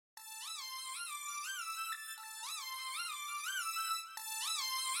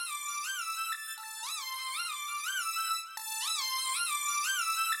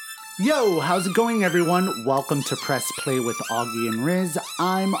Yo, how's it going, everyone? Welcome to Press Play with Augie and Riz.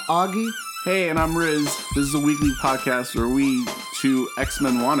 I'm Augie. Hey, and I'm Riz. This is a weekly podcast where we, two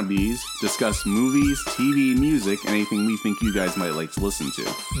X-Men wannabes, discuss movies, TV, music, and anything we think you guys might like to listen to.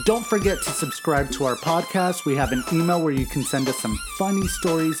 Don't forget to subscribe to our podcast. We have an email where you can send us some funny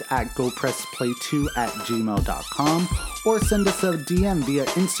stories at gopressplay2@gmail.com or send us a DM via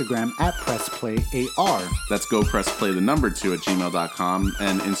Instagram at PressPlayAR. That's gopressplay2@gmail.com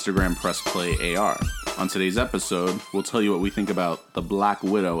and Instagram PressPlayAR. On today's episode, we'll tell you what we think about the Black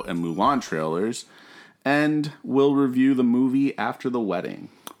Widow and Mulan trailers, and we'll review the movie After the Wedding.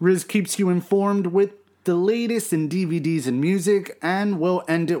 Riz keeps you informed with the latest in DVDs and music, and we'll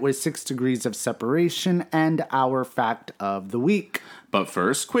end it with 6 Degrees of Separation and our fact of the week. But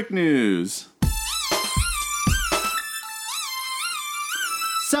first, quick news.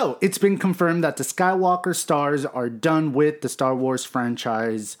 So, it's been confirmed that the Skywalker stars are done with the Star Wars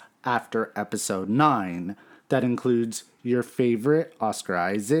franchise after Episode 9. That includes your favorite Oscar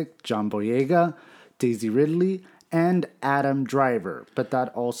Isaac, John Boyega, Daisy Ridley, and Adam Driver. But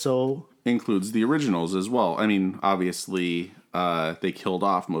that also includes the originals as well. I mean, obviously, they killed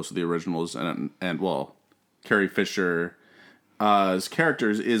off most of the originals, and Carrie Fisher's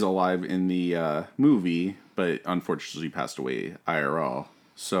characters is alive in the movie, but unfortunately passed away IRL.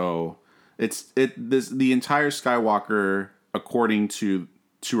 So the entire Skywalker, according to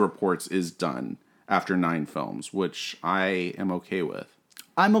reports, is done after 9 films, which I am okay with.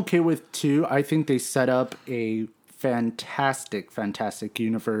 I'm okay with too. I think they set up a fantastic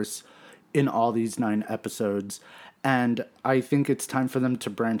universe in all these 9 episodes, and I think it's time for them to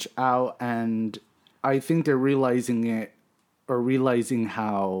branch out, and I think they're realizing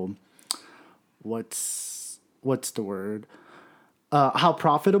how what's the word? How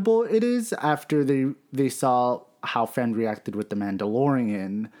profitable it is after they saw how fans reacted with The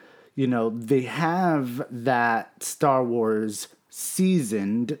Mandalorian. You know, they have that Star Wars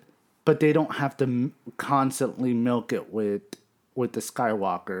seasoned, but they don't have to constantly milk it with the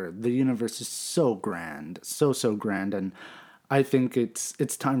Skywalker. The universe is so grand, so grand, and I think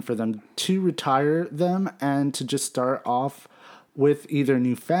it's time for them to retire them and to just start off with either a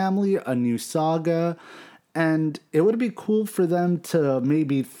new family, a new saga. And it would be cool for them to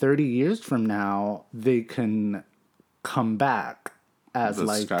maybe 30 years from now, they can come back as the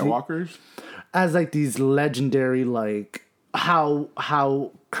like Skywalkers, as like these legendary, like how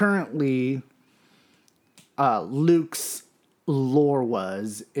currently Luke's lore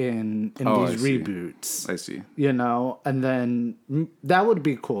was in these reboots. I see. You know, and then that would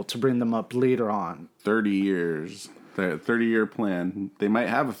be cool to bring them up later on. 30 years. The 30-year plan. They might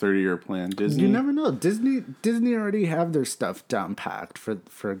have a 30-year plan. Disney. You never know. Disney already have their stuff down packed for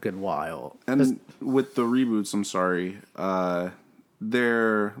a good while. And with the reboots, I'm sorry,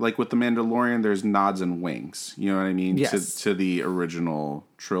 they're like with The Mandalorian, there's nods and winks. You know what I mean? Yes. To the original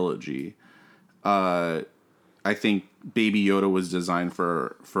trilogy. I think Baby Yoda was designed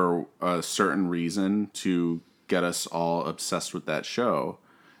for a certain reason to get us all obsessed with that show.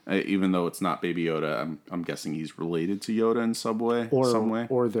 Even though it's not Baby Yoda, I'm guessing he's related to Yoda in some way.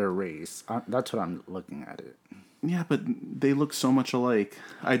 Or their race. That's what I'm looking at it. Yeah, but they look so much alike.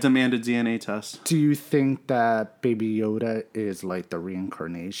 I demand a DNA test. Do you think that Baby Yoda is like the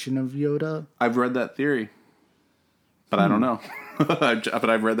reincarnation of Yoda? I've read that theory, but I don't know. But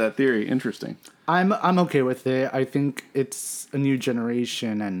I've read that theory. Interesting. I'm okay with it. I think it's a new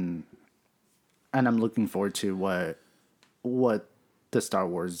generation, and I'm looking forward to what the Star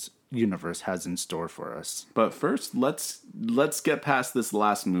Wars universe has in store for us. But first, let's get past this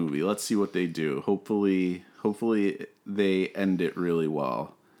last movie. Let's see what they do. Hopefully they end it really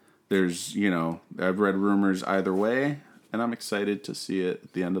well. There's, I've read rumors either way, and I'm excited to see it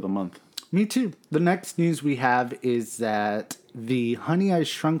at the end of the month. Me too. The next news we have is that the Honey, I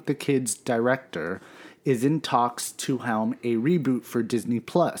Shrunk the Kids director is in talks to helm a reboot for Disney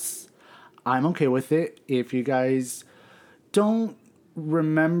Plus. I'm okay with it. If you guys don't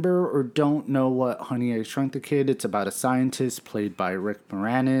remember or don't know what Honey, I Shrunk the Kid, it's about a scientist played by Rick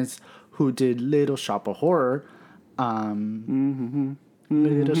Moranis who did Little Shop of Horror. Little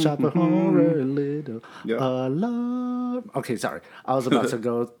Shop of Horror, little alarm. Okay, sorry. I was about to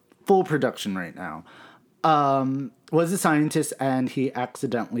go full production right now. Was a scientist, and he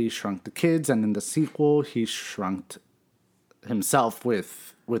accidentally shrunk the kids, and in the sequel he shrunk himself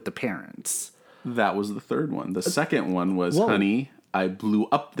with the parents. That was the third one. The second one was Honey, I Blew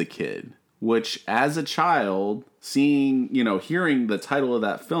Up the Kid, which as a child, hearing the title of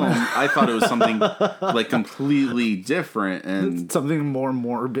that film, I thought it was something like completely different and something more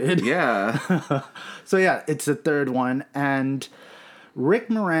morbid. Yeah. So yeah, it's the third one, and Rick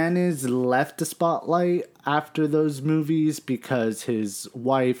Moranis left the spotlight after those movies because his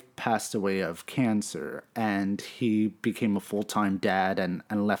wife passed away of cancer, and he became a full-time dad and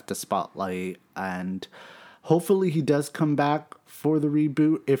left the spotlight. And hopefully he does come back for the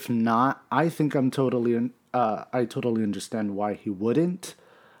reboot. If not, I think I totally understand why he wouldn't.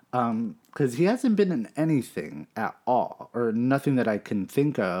 Because he hasn't been in anything at all, or nothing that I can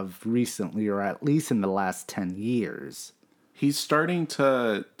think of recently, or at least in the last 10 years. He's starting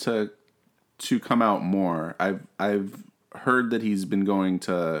to come out more. I've heard that he's been going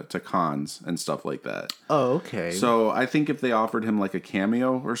to cons and stuff like that. Oh, okay. So I think if they offered him like a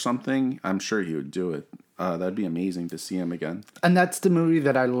cameo or something, I'm sure he would do it. That'd be amazing to see him again. And that's the movie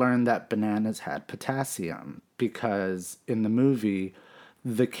that I learned that bananas had potassium, because in the movie,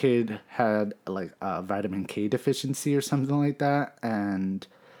 the kid had like a vitamin K deficiency or something like that, and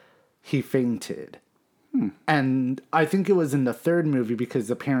he fainted. And I think it was in the third movie because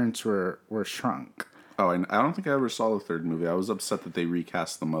the parents were shrunk. Oh, and I don't think I ever saw the third movie. I was upset that they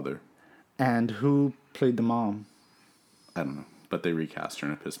recast the mother. And who played the mom? I don't know, but they recast her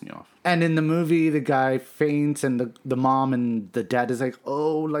and it pissed me off. And in the movie, the guy faints, and the mom and the dad is like,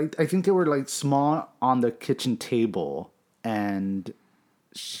 oh, like, I think they were like small on the kitchen table, and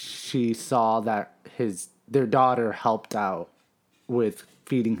she saw that their daughter helped out with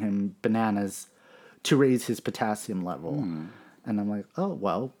feeding him bananas to raise his potassium level. And I'm like, oh,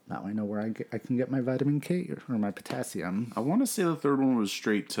 well, now I know where I can get my vitamin K or my potassium. I want to say the third one was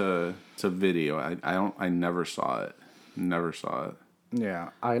straight to video. I never saw it. Never saw it. Yeah,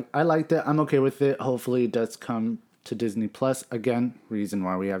 I liked it. I'm okay with it. Hopefully it does come to Disney Plus. Again, reason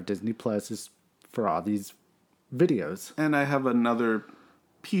why we have Disney Plus is for all these videos. And I have another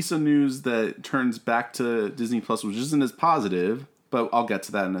piece of news that turns back to Disney Plus, which isn't as positive, but I'll get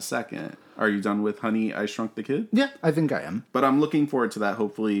to that in a second. Are you done with Honey, I Shrunk the Kid? Yeah, I think I am. But I'm looking forward to that.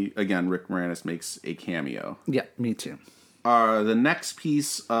 Hopefully, again, Rick Moranis makes a cameo. Yeah, me too. The next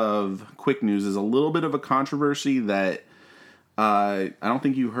piece of quick news is a little bit of a controversy that I don't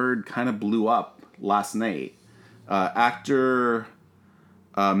think you heard, kind of blew up last night. Actor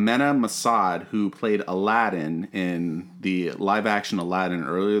Mena Massoud, who played Aladdin in the live-action Aladdin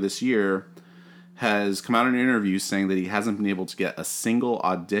earlier this year, has come out in an interview saying that he hasn't been able to get a single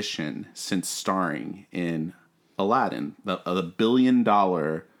audition since starring in Aladdin, the $1 billion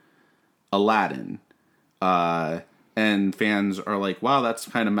Aladdin. And fans are like, wow, that's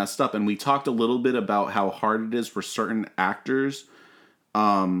kind of messed up. And we talked a little bit about how hard it is for certain actors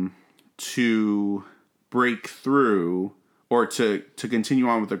to break through or to continue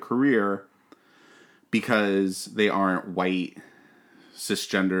on with their career because they aren't white,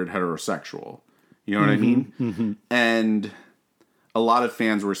 cisgendered, heterosexual. You know what I mean? Mm-hmm. And a lot of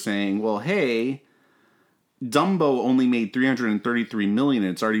fans were saying, well, hey, Dumbo only made $333 million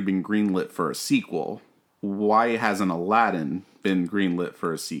and it's already been greenlit for a sequel. Why hasn't Aladdin been greenlit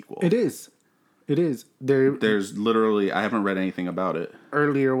for a sequel? It is. There's literally, I haven't read anything about it.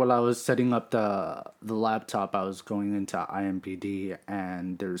 Earlier, while I was setting up the laptop, I was going into IMDb,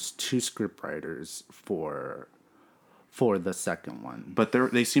 and there's 2 scriptwriters for the second one. But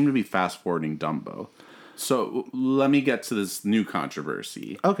they seem to be fast forwarding Dumbo. So let me get to this new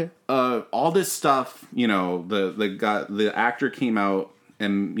controversy. Okay. All this stuff, the actor came out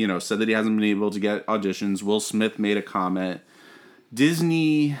and said that he hasn't been able to get auditions. Will Smith made a comment.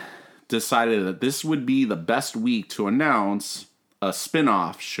 Disney decided that this would be the best week to announce a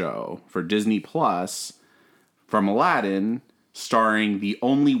spin-off show for Disney Plus from Aladdin, starring the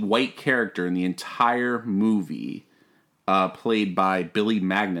only white character in the entire movie, played by Billy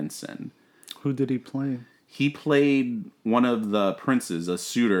Magnuson. Who did he play? He played one of the princes, a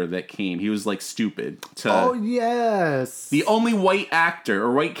suitor that came. He was like stupid. Oh, yes. The only white actor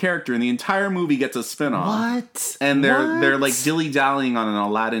or white character in the entire movie gets a spinoff. What? And they're like dilly-dallying on an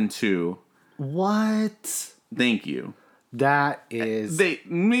Aladdin 2. What? Thank you. That is...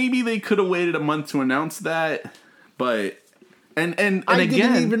 Maybe they could have waited a month to announce that, but... And I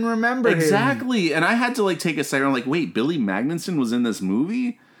again, didn't even remember exactly. And I had to take a second. I'm like, wait, Billy Magnuson was in this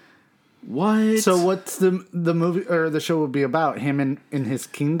movie? What? So what's the movie or the show will be about? Him in his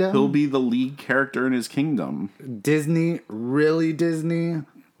kingdom? He'll be the lead character in his kingdom. Disney? Really Disney?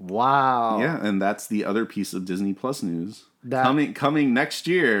 Wow. Yeah, and that's the other piece of Disney Plus news. Coming next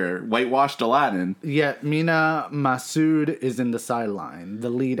year, whitewashed Aladdin. Yeah, Mena Massoud is in the sideline,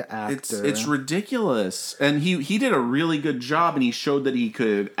 the lead actor. It's ridiculous. And he did a really good job, and he showed that he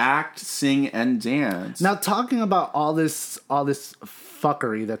could act, sing, and dance. Now, talking about all this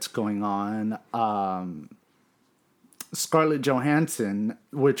fuckery that's going on, Scarlett Johansson,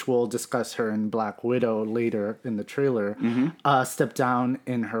 which we'll discuss her in Black Widow later in the trailer, stepped down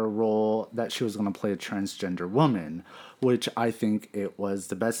in her role that she was going to play a transgender woman, which I think it was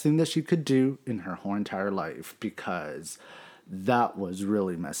the best thing that she could do in her whole entire life, because that was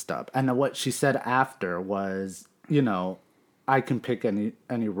really messed up. And what she said after was, I can pick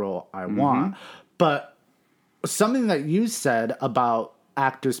any role I want. But something that you said about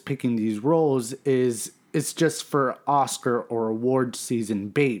actors picking these roles is it's just for Oscar or award season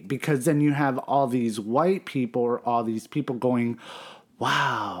bait, because then you have all these white people or all these people going,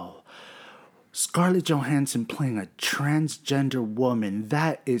 wow, Scarlett Johansson playing a transgender woman.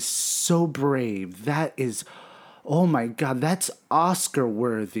 That is so brave. That is, oh my God, that's Oscar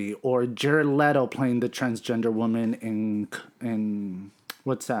worthy. Or Jared Leto playing the transgender woman in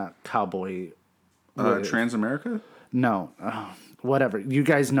what's that cowboy? Transamerica? No, whatever. You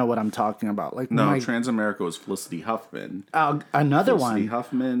guys know what I'm talking about. Like, no, Transamerica was Felicity Huffman. Another Felicity one.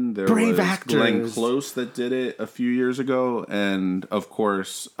 Huffman. There Brave was actors. Glenn Close that did it a few years ago, and of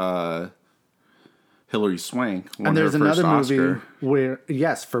course, Hilary Swank won And there's her first another Oscar. movie where,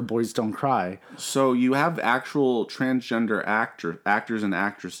 yes, for Boys Don't Cry. So you have actual transgender actors and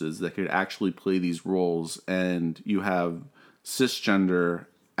actresses that could actually play these roles, and you have cisgender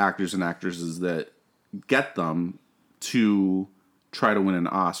actors and actresses that get them to try to win an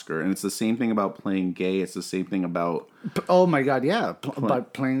Oscar. And it's the same thing about playing gay. It's the same thing about Oh my God, yeah.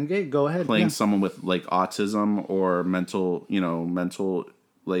 But playing gay, go ahead. playing yeah. someone with like autism or mental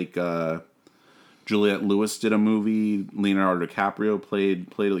like Juliette Lewis did a movie. Leonardo DiCaprio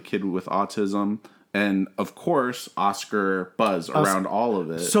played a kid with autism. And of course, Oscar buzz around all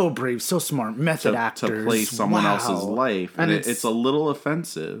of it. So brave, so smart, method actors. To play someone else's life. And it's a little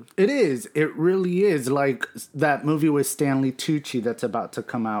offensive. It is. It really is. Like that movie with Stanley Tucci that's about to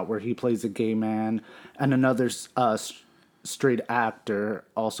come out where he plays a gay man and another straight actor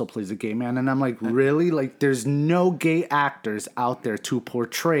also plays a gay man. And I'm like, really? Like there's no gay actors out there to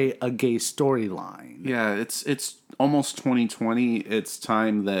portray a gay storyline. Yeah, it's almost 2020. It's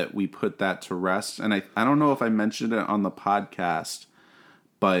time that we put that to rest. And I don't know if I mentioned it on the podcast,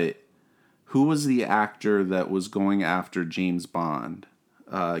 but who was the actor that was going after James Bond?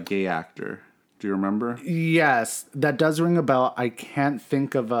 Gay actor. Do you remember? Yes, that does ring a bell. I can't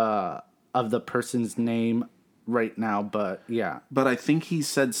think of the person's name right now, but yeah. But I think he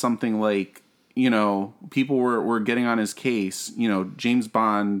said something like, people were getting on his case. James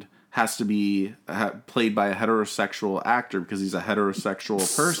Bond has to be played by a heterosexual actor because he's a heterosexual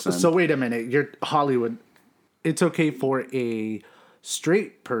person. So wait a minute, you're Hollywood. It's okay for a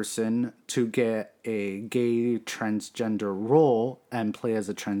straight person to get a gay transgender role and play as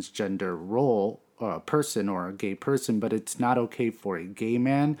a transgender role or a person or a gay person, but it's not okay for a gay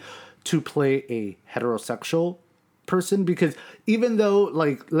man to play a heterosexual person, because even though,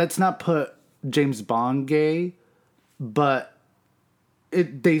 like, let's not put James Bond gay, but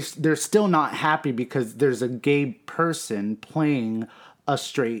they're still not happy because there's a gay person playing a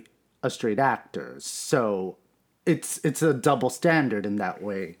straight actor. So it's a double standard in that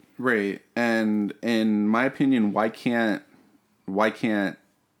way. Right. And in my opinion, why can't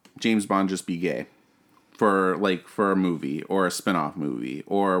James Bond just be gay for a movie or a spin-off movie?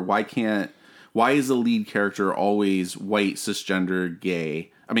 Or why is the lead character always white, cisgender,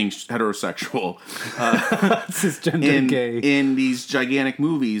 gay? I mean, heterosexual. Cisgender gay. In these gigantic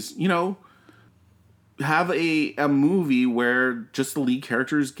movies, have a movie where just the lead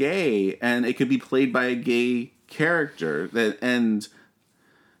character is gay and it could be played by a gay character. And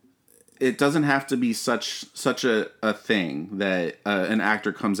it doesn't have to be such a thing that an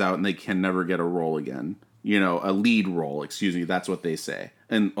actor comes out and they can never get a role again. A lead role, excuse me, that's what they say.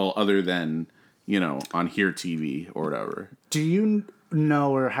 And other than, on Here TV or whatever. Do you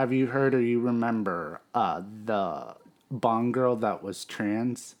know, or have you heard, or you remember the Bond girl that was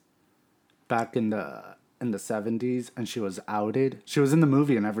trans back in the 70s, and she was outed? She was in the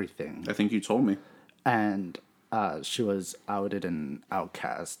movie and everything. I think you told me. And she was outed and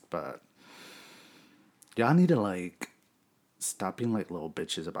outcast, but y'all need to stop being like little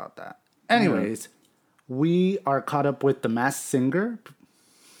bitches about that. Anyways, we are caught up with The Masked Singer.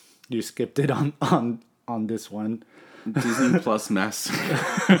 You skipped it on this one. Disney Plus Masked Singer.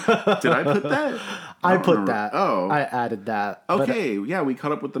 Did I put that? I put remember. That. Oh. I added that. Okay, yeah, we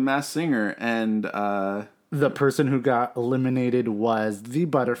caught up with The Masked Singer, and the person who got eliminated was the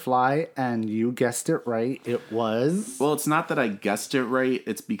butterfly, and you guessed it right. It was... Well, it's not that I guessed it right.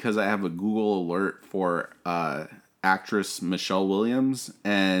 It's because I have a Google alert for actress Michelle Williams,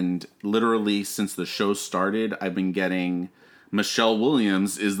 and literally since the show started, I've been getting Michelle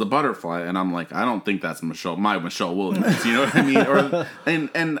Williams is the butterfly, and I'm like, I don't think that's my Michelle Williams. You know what I mean? Or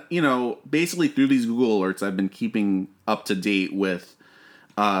and you know, basically through these Google alerts, I've been keeping up to date with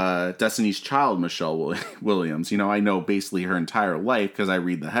Destiny's Child, Michelle Williams. You know, I know basically her entire life because I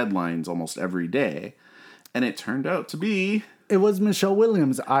read the headlines almost every day, and it turned out to be It was Michelle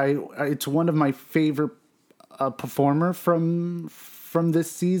Williams. It's one of my favorite performer from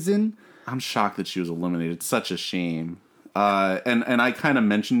this season. I'm shocked that she was eliminated. It's such a shame. And I kind of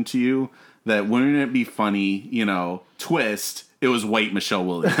mentioned to you that wouldn't it be funny, you know, twist, it was white Michelle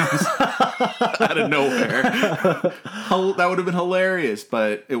Williams out of nowhere. That would have been hilarious,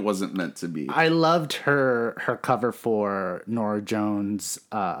 but it wasn't meant to be. I loved her cover for Norah Jones.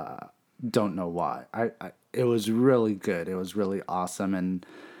 Don't know why. It was really good. It was really awesome, and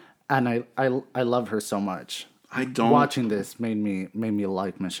I love her so much. Watching this made me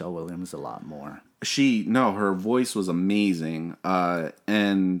like Michelle Williams a lot more. Her voice was amazing.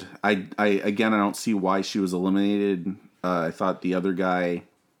 And I don't see why she was eliminated. I thought the other guy,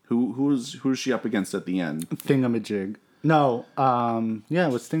 who's she up against at the end? Thingamajig. No, yeah,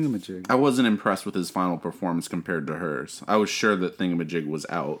 it was Thingamajig. I wasn't impressed with his final performance compared to hers. I was sure that Thingamajig was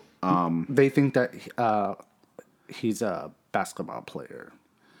out. They think that he's a basketball player.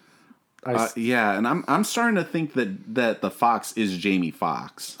 Yeah, and I'm starting to think that the Fox is Jamie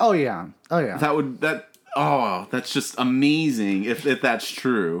Foxx. Oh yeah. That's just amazing if that's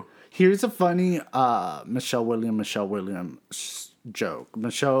true. Here's a funny Michelle Williams joke.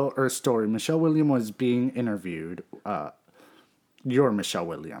 Story. Michelle Williams was being interviewed. Your Michelle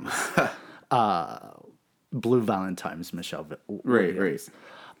Williams. Blue Valentine's Michelle Williams.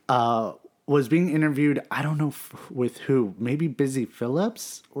 Right. Was being interviewed, I don't know with who, maybe Busy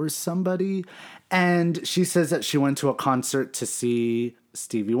Phillips or somebody. And she says that she went to a concert to see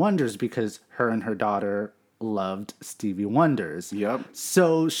Stevie Wonders because her and her daughter loved Stevie Wonders. Yep.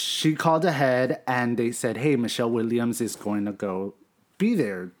 So she called ahead and they said, hey, Michelle Williams is going to go be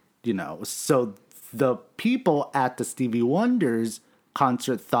there, you know. So the people at the Stevie Wonders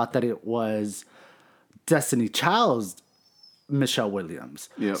concert thought that it was Destiny Child's Michelle Williams.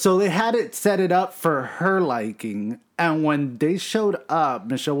 Yep. So they had it set it up for her liking. And when they showed up,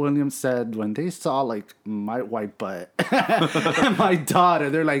 Michelle Williams said, when they saw like my white butt and my daughter,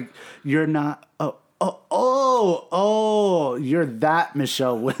 they're like, you're not, you're that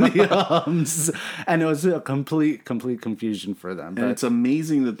Michelle Williams. And it was a complete confusion for them. And it's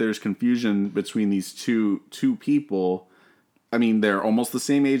amazing that there's confusion between these two people. I mean, they're almost the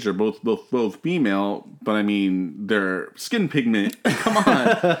same age. They're both female, but I mean, their skin pigment. Come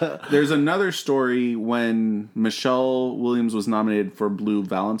on. There's another story when Michelle Williams was nominated for Blue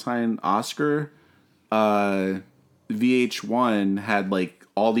Valentine Oscar. VH1 had like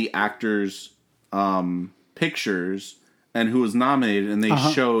all the actors' pictures and who was nominated, and they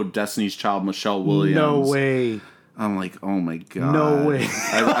showed Destiny's Child Michelle Williams. No way. I'm like, oh my God. No way.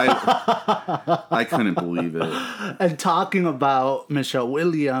 I couldn't believe it. And talking about Michelle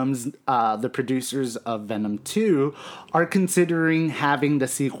Williams, the producers of Venom 2 are considering having the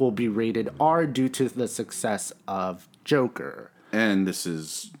sequel be rated R due to the success of Joker. And this,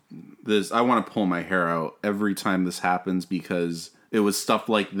 I want to pull my hair out every time this happens because it was stuff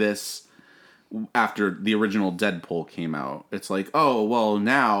like this after the original Deadpool came out. It's like, oh, well,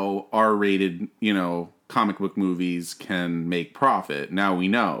 now R-rated, you know, comic book movies can make profit. Now we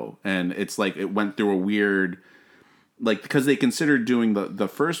know. And it's like it went through a weird, like, because they considered doing the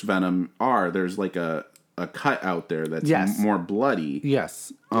first Venom R, there's like a cut out there that's more bloody.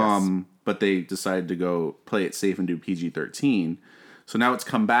 Yes. But they decided to go play it safe and do PG-13. So now it's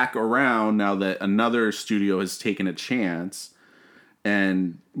come back around now that another studio has taken a chance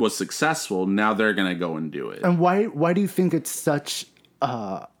and was successful. Now they're going to go and do it. And why do you think it's such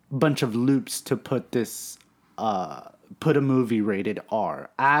bunch of loops to put this put a movie rated R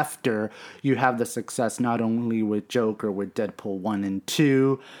after you have the success not only with Joker, with Deadpool 1 and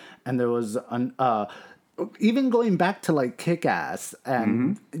 2, and there was even going back to like Kick-Ass,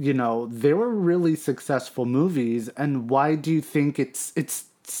 and you know, they were really successful movies. And why do you think it's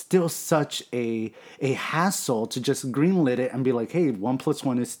still such a hassle to just greenlit it and be like, hey, 1 +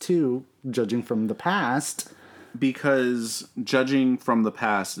 1 is 2, judging from the past? Because judging from the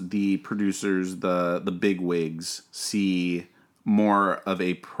past, the producers, the big wigs, see more of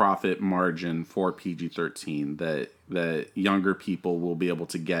a profit margin for PG-13 that younger people will be able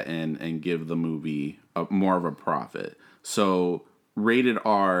to get in and give the movie more of a profit. So rated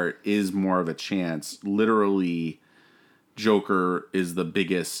R is more of a chance. Literally, Joker is the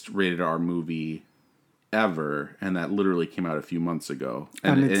biggest rated R movie ever, and that literally came out a few months ago,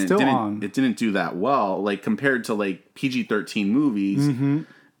 And it's still on. It didn't do that well, like compared to like PG-13 movies.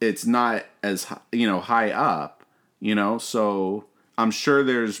 It's not as high up, So I'm sure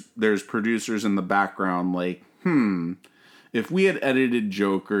there's producers in the background like, if we had edited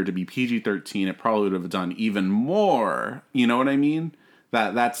Joker to be PG-13, it probably would have done even more. You know what I mean?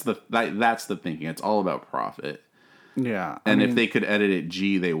 That's the thinking. It's all about profit. Yeah. And if they could edit it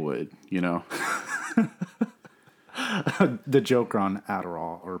G, they would, The Joker on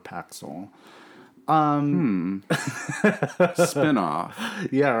Adderall or Paxil. Spin-off.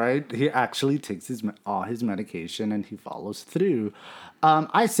 Yeah, right? He actually takes all his medication and he follows through.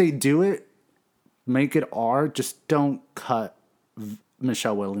 I say do it. Make it R. Just don't cut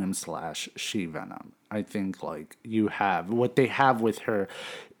Michelle Williams / She-Venom. I think like you have what they have with her.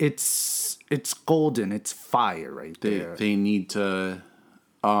 It's golden. It's fire right there. They need to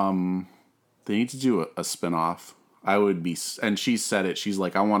do a spin-off. I would be, and she said it. She's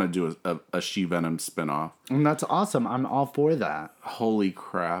like, I want to do a She-Venom spin-off. And that's awesome. I'm all for that. Holy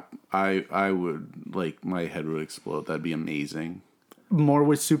crap. I would, like, my head would explode. That'd be amazing. More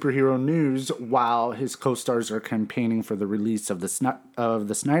with superhero news. While his co-stars are campaigning for the release of the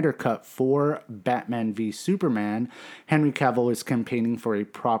Snyder Cut for Batman v Superman, Henry Cavill is campaigning for a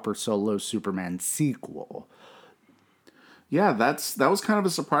proper solo Superman sequel. Yeah, that was kind of a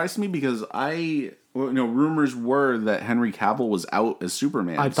surprise to me because rumors were that Henry Cavill was out as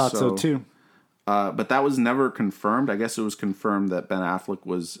Superman. I thought so too. But that was never confirmed. I guess it was confirmed that Ben Affleck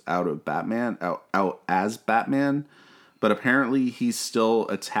was out as Batman. But apparently he's still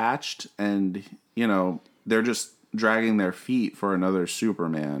attached, and, they're just dragging their feet for another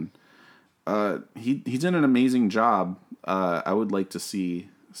Superman. He did an amazing job. I would like to see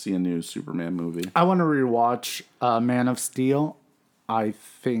a new Superman movie. I want to rewatch Man of Steel. I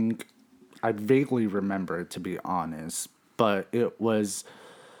think I vaguely remember it, to be honest. But it was,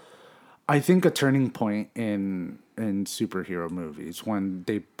 I think, a turning point in superhero movies when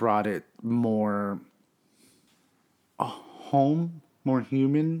they brought it more home, more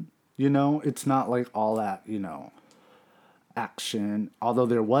human, It's not like all that, action. Although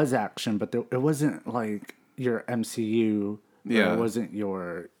there was action, but it wasn't like your MCU. Yeah. It wasn't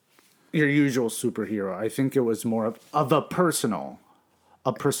your usual superhero. I think it was more of a personal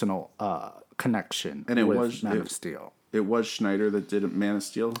connection And it with was Man of Steel. It was Schneider that did Man of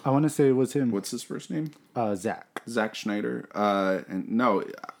Steel. I want to say it was him. What's his first name? Zack. Zack Schneider. And no,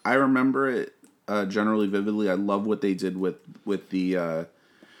 I remember it generally vividly. I love what they did with the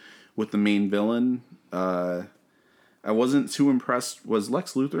main villain. I wasn't too impressed. Was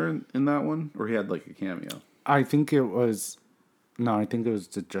Lex Luthor in that one, or he had like a cameo? I think it was. No, I think it was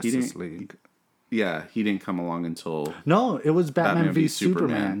the Justice League. Yeah, he didn't come along until. No, it was Batman v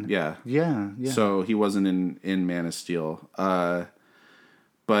Superman. Yeah. So he wasn't in Man of Steel. But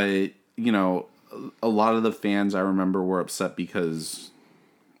a lot of the fans I remember were upset because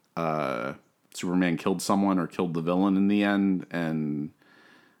Superman killed someone or killed the villain in the end, and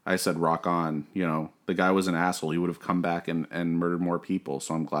I said, rock on. The guy was an asshole. He would have come back and murdered more people,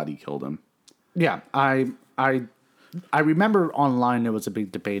 so I'm glad he killed him. Yeah, I remember online there was a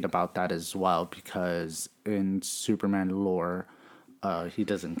big debate about that as well, because in Superman lore, he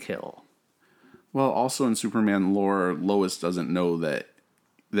doesn't kill. Well, also in Superman lore, Lois doesn't know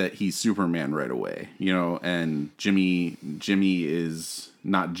that he's Superman right away, and Jimmy is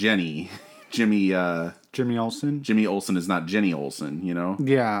not Jenny. Jimmy Olsen? Jimmy Olsen is not Jenny Olsen,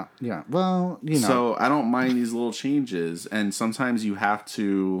 Yeah. Well, So I don't mind these little changes, and sometimes you have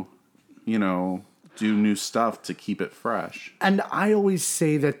to, do new stuff to keep it fresh. And I always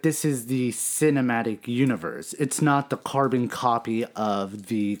say that this is the cinematic universe. It's not the carbon copy of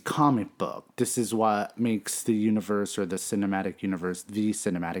the comic book. This is what makes the universe, or the cinematic universe, the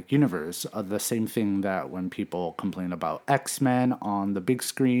cinematic universe. The same thing that when people complain about X-Men on the big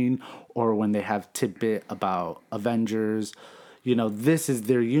screen, or when they have tidbit about Avengers, this is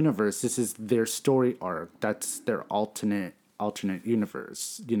their universe. This is their story arc. That's their alternate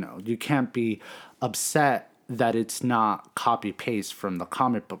universe. You can't be upset that it's not copy paste from the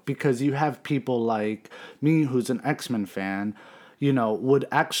comic book, because you have people like me who's an X-Men fan, would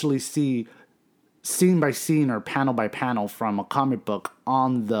actually see scene by scene or panel by panel from a comic book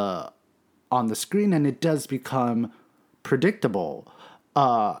on the screen, and it does become predictable.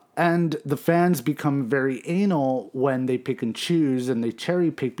 And the fans become very anal when they pick and choose and they cherry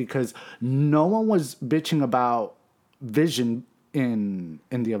pick, because no one was bitching about Vision in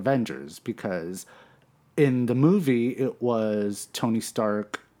the Avengers, because in the movie it was Tony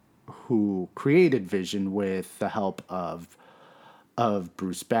Stark who created Vision with the help of of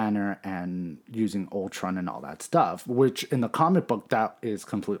Bruce Banner and using Ultron and all that stuff, which in the comic book, that is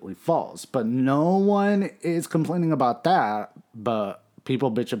completely false. But no one is complaining about that, but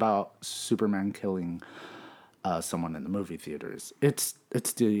people bitch about Superman killing someone in the movie theaters. It's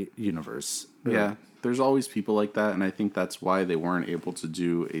the universe. Yeah, there's always people like that, and I think that's why they weren't able to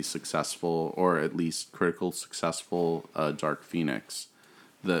do a successful, or at least critical successful, Dark Phoenix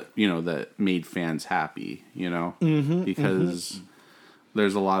that made fans happy. Because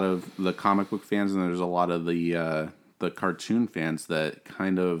there's a lot of the comic book fans, and there's a lot of the cartoon fans that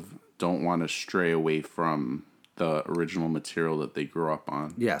kind of don't want to stray away from the original material that they grew up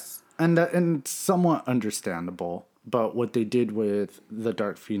on. Yes, and somewhat understandable. But what they did with the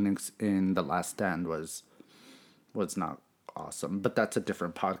Dark Phoenix in The Last Stand was not awesome. But that's a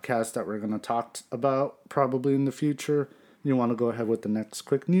different podcast that we're going to talk about probably in the future. You want to go ahead with the next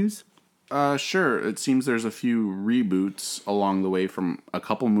quick news? Sure. It seems there's a few reboots along the way from a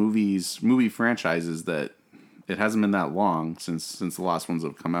couple movie franchises that it hasn't been that long since the last ones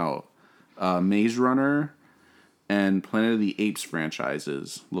have come out. Maze Runner and Planet of the Apes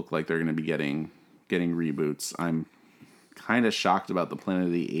franchises look like they're going to be getting reboots. I'm kind of shocked about the Planet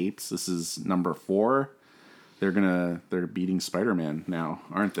of the Apes. This is number 4. They're beating Spider-Man now,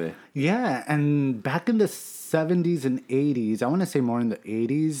 aren't they? Yeah, and back in the 70s and 80s, I want to say more in the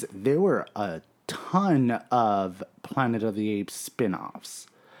 80s, there were a ton of Planet of the Apes spin-offs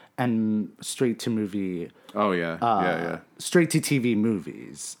and straight to movie. Oh yeah. Straight to TV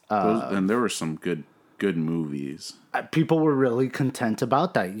movies. And there were some good movies. People were really content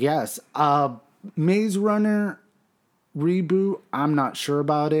about that. Yes. Maze Runner reboot, I'm not sure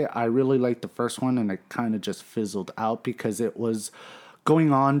about it. I really liked the first one, and it kind of just fizzled out because it was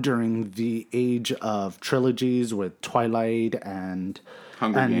going on during the age of trilogies with Twilight and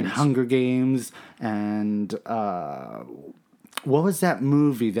Hunger Games and what was that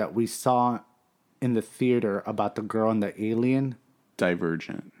movie that we saw in the theater about the girl and the alien?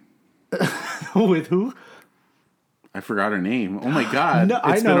 Divergent. With who? I forgot her name. Oh my god. No,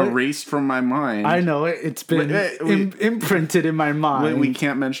 it's been erased from my mind. I know it. It's been imprinted in my mind. We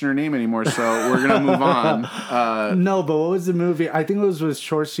can't mention her name anymore, so we're going to move on. No, but what was the movie? I think it was with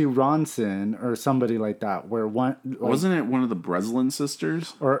Saoirse Ronson or somebody like that. Where one wasn't it one of the Breslin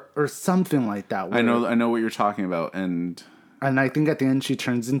sisters or something like that? I know what you're talking about, and I think at the end she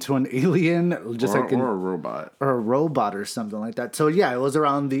turns into an alien, just or a robot, or something like that. So yeah, it was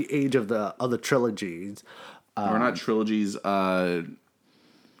around the age of the other trilogies. Or not trilogies, because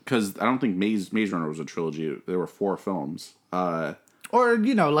I don't think Maze Runner was a trilogy. There were 4 films. Or,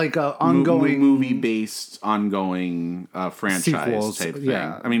 like a ongoing... Movie-based, ongoing franchise sequels, type thing.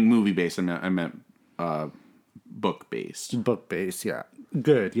 Yeah. I mean, movie-based. I meant book-based. Book-based, yeah.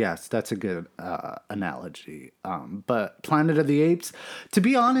 Good, yes. That's a good analogy. But Planet of the Apes, to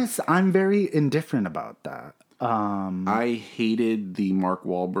be honest, I'm very indifferent about that. I hated the Mark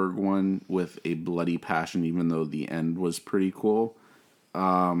Wahlberg one with a bloody passion, even though the end was pretty cool.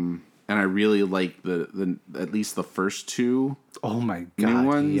 And I really liked the at least the first 2. Oh my god! New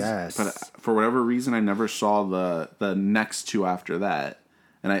ones. Yes. But for whatever reason, I never saw the next 2 after that.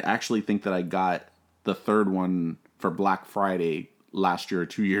 And I actually think that I got the 3rd one for Black Friday last year or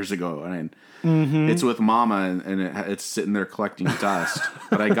 2 years ago, and it's with Mama, and it's sitting there collecting dust.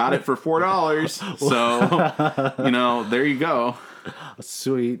 But I got it for $4, so there you go.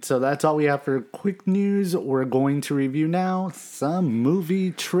 Sweet. So that's all we have for quick news. We're going to review now some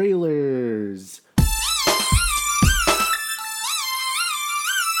movie trailers.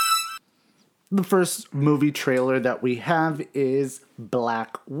 The first movie trailer that we have is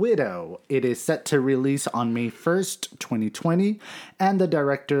Black Widow. It is set to release on May 1st, 2020, and the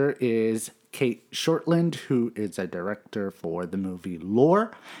director is Kate Shortland, who is a director for the movie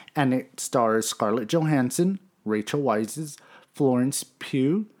Lore, and it stars Scarlett Johansson, Rachel Weisz, Florence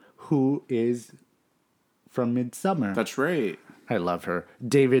Pugh, who is from Midsommar. That's right. I love her.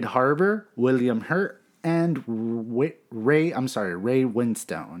 David Harbour, William Hurt, and Ray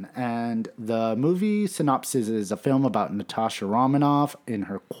Winstone. And the movie synopsis is a film about Natasha Romanoff in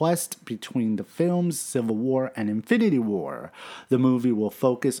her quest between the films Civil War and Infinity War. The movie will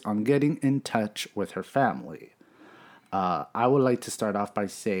focus on getting in touch with her family. I would like to start off by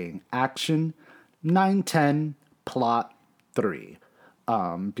saying action 9-10, plot 3.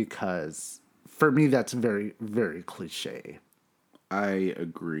 Because for me that's very, very cliche. I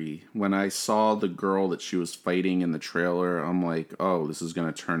agree. When I saw the girl that she was fighting in the trailer, I'm like, oh, this is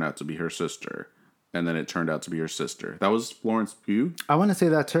going to turn out to be her sister. And then it turned out to be her sister. That was Florence Pugh? I want to say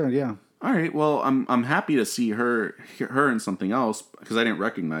that's her, yeah. All right, well, I'm happy to see her in something else because I didn't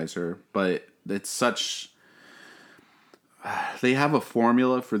recognize her. But it's such... they have a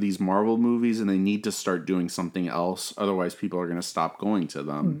formula for these Marvel movies, and they need to start doing something else. Otherwise, people are going to stop going to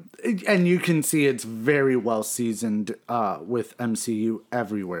them. And you can see it's very well seasoned with MCU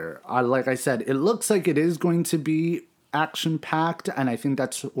everywhere. Like I said, it looks like it is going to be action packed, and I think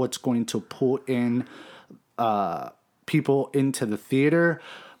that's what's going to pull in people into the theater.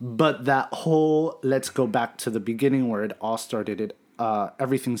 But that whole let's go back to the beginning where it all started,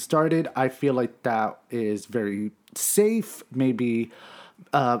 everything started, I feel like that is very safe, maybe.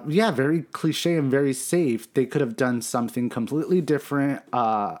 Very cliche and very safe. They could have done something completely different,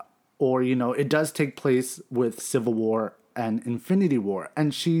 or it does take place with Civil War and Infinity War,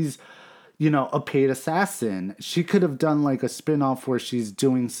 and she's a paid assassin. She could have done like a spin-off where she's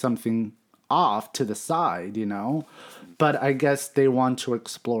doing something off to the side, but I guess they want to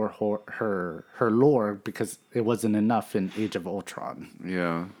explore her lore because it wasn't enough in Age of Ultron.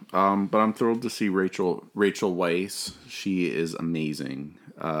 Yeah, but I'm thrilled to see Rachel Weisz. She is amazing,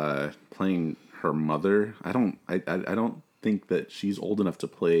 playing her mother. I don't think that she's old enough to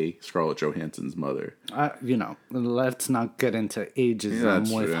play Scarlett Johansson's mother. Let's not get into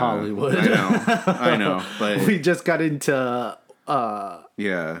ageism with Hollywood. I know, but we just got into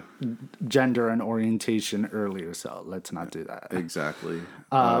yeah, gender and orientation earlier, so let's not do that. Exactly.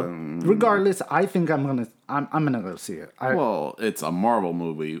 Regardless, I think I'm gonna go see it. Well, it's a Marvel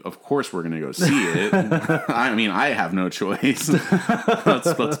movie. Of course, we're gonna go see it. I mean, I have no choice.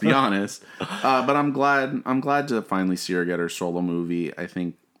 let's be honest. But I'm glad to finally see her get her solo movie. I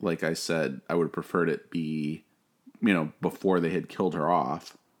think, like I said, I would have preferred it be, before they had killed her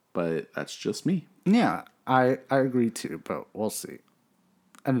off. But that's just me. Yeah, I agree too. But we'll see.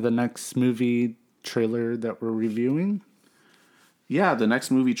 And the next movie trailer that we're reviewing? Yeah, the next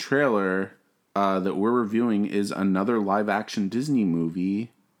movie trailer that we're reviewing is another live-action Disney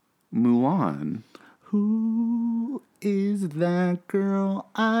movie, Mulan. Who is that girl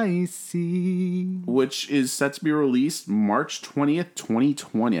I see? Which is set to be released March 20th,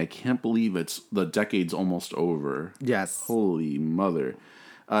 2020. I can't believe the decade's almost over. Yes. Holy mother.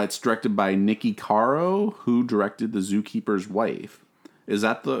 It's directed by Nikki Caro, who directed The Zookeeper's Wife.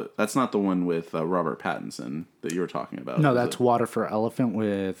 That's not the one with Robert Pattinson that you were talking about? No, that's Water for Elephant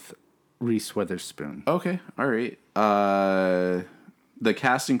with Reese Witherspoon. Okay, all right. The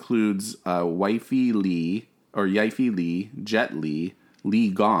cast includes Yifei Li, Jet Li, Li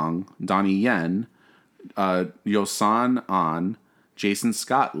Gong, Donnie Yen, Yosan An, Jason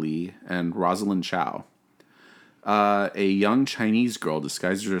Scott Lee, and Rosalind Chow. A young Chinese girl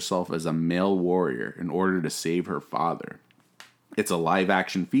disguises herself as a male warrior in order to save her father. It's a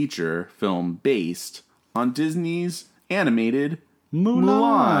live-action feature film based on Disney's animated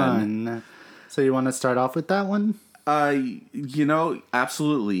Mulan. So you want to start off with that one?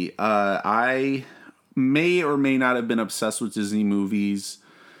 Absolutely. I may or may not have been obsessed with Disney movies,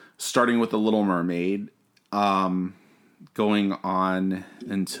 starting with The Little Mermaid, going on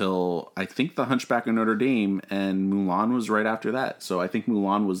until I think The Hunchback of Notre Dame, and Mulan was right after that. So I think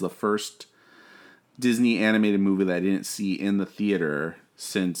Mulan was the first Disney animated movie that I didn't see in the theater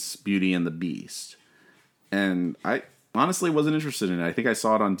since Beauty and the Beast. And I honestly wasn't interested in it. I think I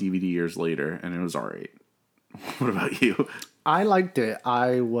saw it on DVD years later, and it was all right. What about you? I liked it.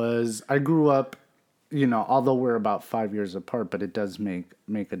 I grew up, although we're about 5 years apart, but it does make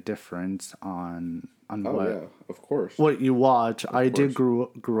a difference on of course. What you watch. I did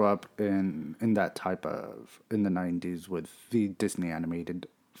grew up in that type of, in the 90s with the Disney animated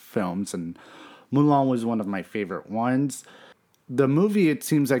films, and Mulan was one of my favorite ones. The movie, it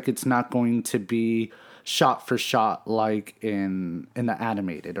seems like it's not going to be shot for shot like in the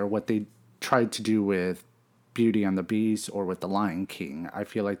animated, or what they tried to do with Beauty and the Beast or with The Lion King. I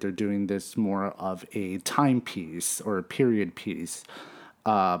feel like they're doing this more of a timepiece or a period piece.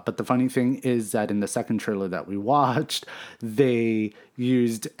 But the funny thing is that in the second trailer that we watched, they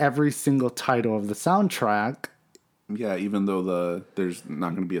used every single title of the soundtrack. Yeah, even though there's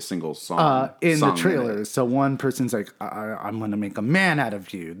not going to be a single song in the trailer. So one person's like, I'm going to make a man out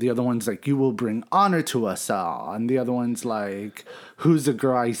of you. The other one's like, you will bring honor to us all. And the other one's like, who's the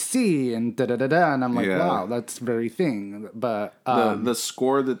girl I see? And da-da-da-da. And I'm like, wow, that's very thing. But the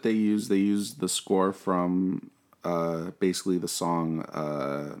score that they used the score from basically the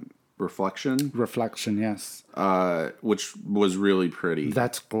song Reflection, yes. Which was really pretty.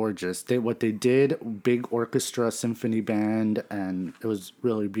 That's gorgeous. What they did, big orchestra, symphony band, and it was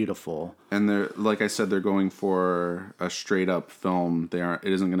really beautiful. And they're, like I said, they're going for a straight up film. It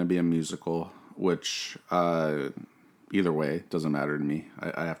isn't going to be a musical, which either way doesn't matter to me.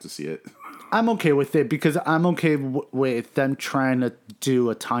 I have to see it. I'm okay with it because I'm okay with them trying to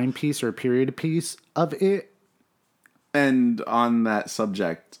do a timepiece or a period piece of it. And on that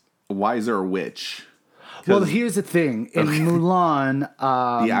subject, why is there a witch? Well, here's the thing. In Mulan,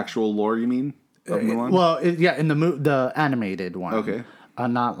 The actual lore, you mean? Of Mulan? in the animated one. Okay.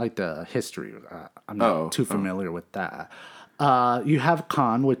 Not like the history. I'm not too familiar with that. You have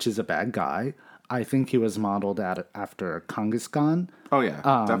Khan, which is a bad guy. I think he was modeled after Genghis Khan. Oh,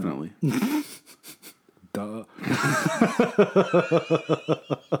 yeah, definitely. Duh.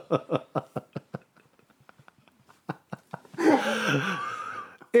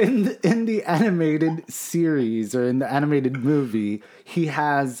 In the animated series or in the animated movie, he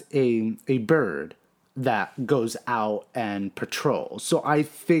has a bird that goes out and patrols. So I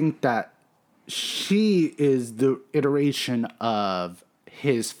think that she is the iteration of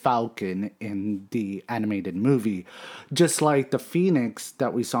his falcon in the animated movie, just like the phoenix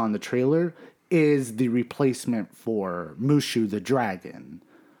that we saw in the trailer is the replacement for Mushu the dragon.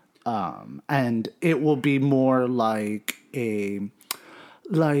 And it will be more like a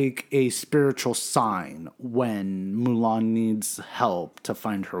spiritual sign when Mulan needs help to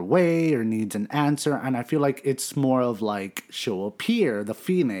find her way or needs an answer. And I feel like it's more of like she'll appear, the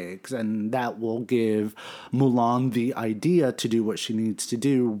phoenix, and that will give Mulan the idea to do what she needs to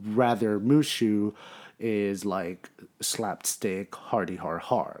do. Rather, Mushu is like slapstick, hardy har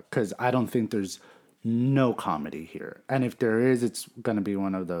har. Because I don't think there's no comedy here. And if there is, it's going to be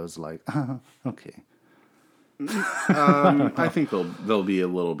one of those like, okay. I think there'll be a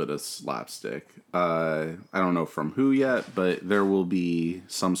little bit of slapstick. I don't know from who yet, but there will be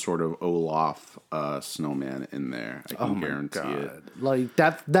some sort of Olaf snowman in there. I can guarantee it. Like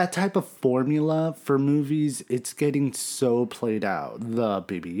that type of formula for movies, it's getting so played out. The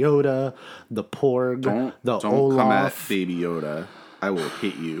Baby Yoda, the Porg, Don't Olaf. come at Baby Yoda. I will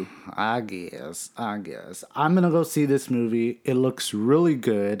hit you. I guess. I'm going to go see this movie. It looks really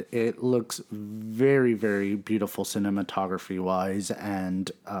good. It looks very, very beautiful cinematography-wise and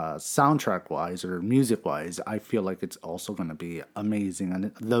soundtrack-wise or music-wise. I feel like it's also going to be amazing.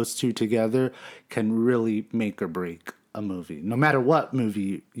 And those two together can really make or break a movie, no matter what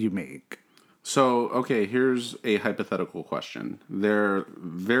movie you make. So, okay, here's a hypothetical question. They're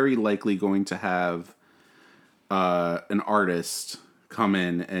very likely going to have an artist come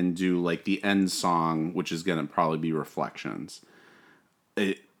in and do like the end song, which is going to probably be Reflections.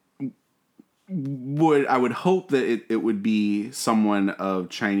 I would hope that it would be someone of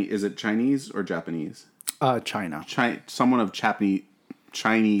Chinese. Is it Chinese or Japanese? China. Someone of Chinese.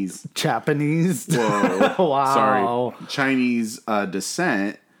 Japanese. Whoa. Wow. Sorry. Chinese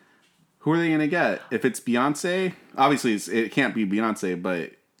descent. Who are they going to get? If it's Beyonce, obviously it can't be Beyonce,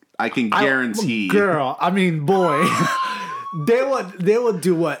 but I can guarantee. Girl, I mean, boy. They would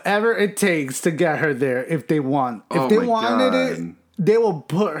do whatever it takes to get her there if they want. If they wanted it, they will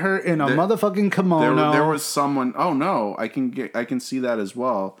put her in a motherfucking kimono. There was someone. Oh no, I can see that as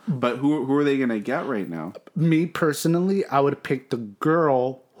well. But who are they gonna get right now? Me personally, I would pick the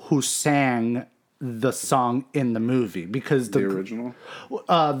girl who sang the song in the movie because the original.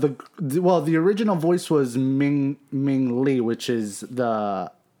 The original voice was Ming Lee, which is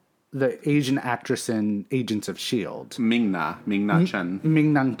the Asian actress in Agents of S.H.I.E.L.D. Ming-Na Chen.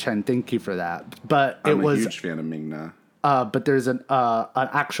 Ming-Na Chen, thank you for that. But I'm a huge fan of Ming-Na. But there's an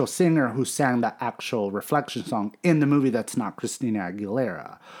actual singer who sang the actual Reflection song in the movie that's not Christina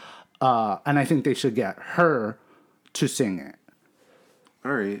Aguilera. And I think they should get her to sing it.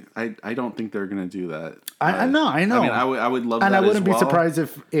 All right. I don't think they're going to do that. I know. I mean, I would love and that as well. And I wouldn't be surprised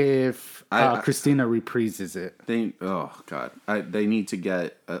if Christina reprises it. They need to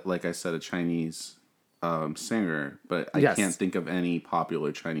get, like I said, a Chinese singer, but I can't think of any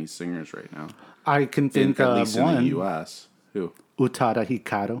popular Chinese singers right now. I can think of at least one. In the U.S. Who? Utada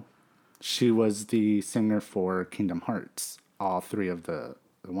Hikaru. She was the singer for Kingdom Hearts. All three of the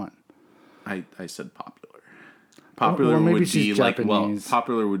one. I said popular. Popular would be like Japanese.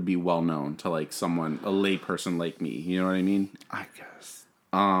 Popular would be well known to like someone, a lay person like me. You know what I mean? I guess.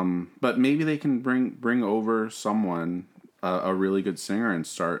 But maybe they can bring over someone, a really good singer, and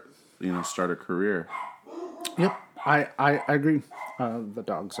start a career. Yep, I agree. The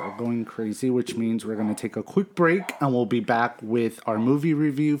dogs are going crazy, which means we're going to take a quick break, and we'll be back with our movie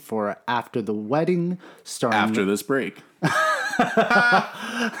review for After the Wedding, After this break.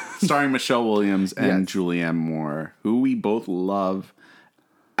 Starring Michelle Williams and Julianne Moore, who we both love.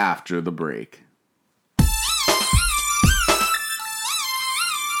 After the break.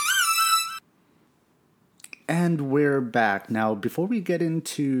 And we're back. Now, before we get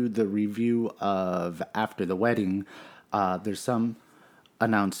into the review of After the Wedding, there's some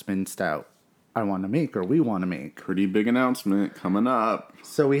announcements that I want to make, or we want to make. Pretty big announcement coming up.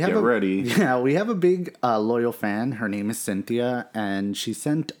 So we have Get ready. Yeah, we have a big loyal fan. Her name is Cynthia, and she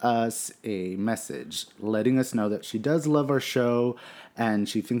sent us a message letting us know that she does love our show, and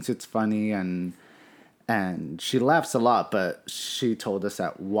she thinks it's funny, and she laughs a lot. But she told us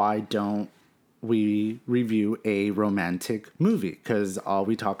that why don't we review a romantic movie? Because all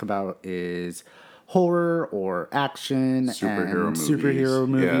we talk about is horror or action and superhero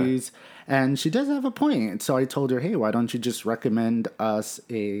movies. And she does have a point. So I told her, hey, why don't you just recommend us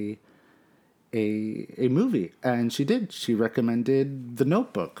a movie? And she did. She recommended The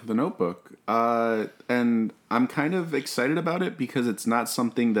Notebook. The Notebook. And I'm kind of excited about it because it's not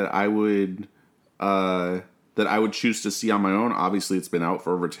something that I would choose to see on my own. Obviously, it's been out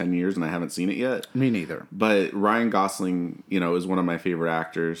for over 10 years and I haven't seen it yet. Me neither. But Ryan Gosling, is one of my favorite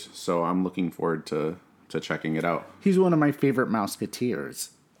actors, so I'm looking forward to checking it out. He's one of my favorite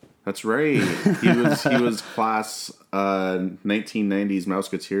Mouseketeers. That's right. He was class 1990s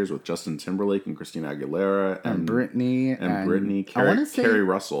Mouseketeers with Justin Timberlake and Christina Aguilera and Britney Carrie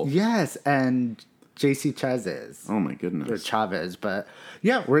Russell. Yes, and JC Chazes. Oh my goodness. Or Chavez. But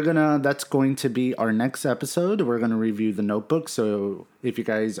yeah, that's going to be our next episode. We're gonna review The Notebook. So if you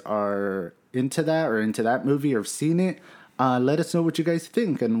guys are into that or into that movie or have seen it, let us know what you guys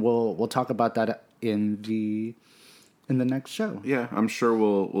think, and we'll talk about that in the next show. Yeah, I'm sure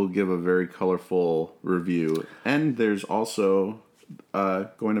we'll give a very colorful review. And there's also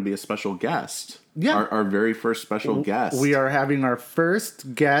going to be a special guest. Yeah. Our very first special guest. We are having our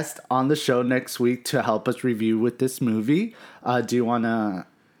first guest on the show next week to help us review with this movie. Do you want to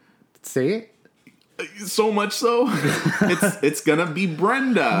say it? So much so, it's gonna be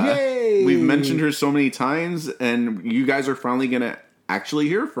Brenda. Yay! We've mentioned her so many times, and you guys are finally gonna actually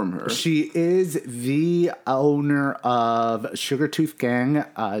hear from her. She is the owner of Sugartooth Gang.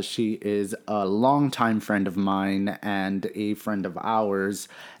 She is a longtime friend of mine and a friend of ours,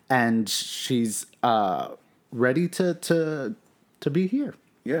 and she's ready to be here.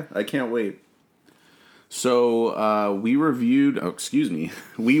 Yeah, I can't wait. So we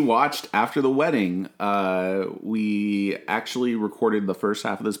watched After the Wedding. We actually recorded the first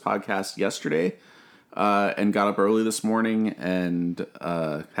half of this podcast yesterday. And got up early this morning and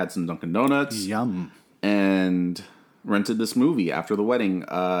had some Dunkin' Donuts. Yum. And rented this movie, After the Wedding.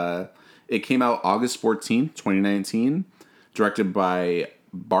 It came out August 14th, 2019. Directed by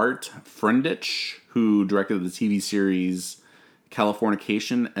Bart Friendich, who directed the TV series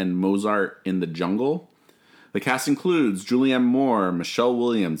Californication and Mozart in the Jungle. The cast includes Julianne Moore, Michelle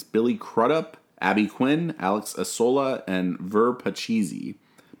Williams, Billy Crudup, Abby Quinn, Alex Asola, and Ver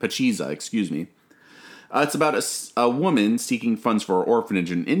Paciza, excuse me. It's about a woman seeking funds for an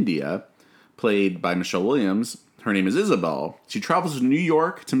orphanage in India, played by Michelle Williams. Her name is Isabel. She travels to New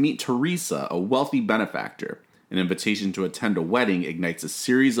York to meet Teresa, a wealthy benefactor. An invitation to attend a wedding ignites a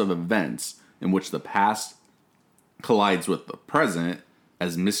series of events in which the past collides with the present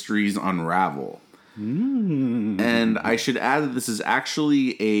as mysteries unravel. And I should add that this is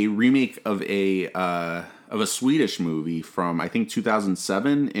actually a remake of a Swedish movie from, I think,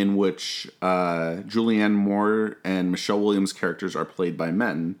 2007, in which Julianne Moore and Michelle Williams' characters are played by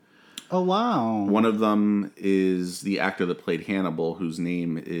men. Oh, wow. One of them is the actor that played Hannibal, whose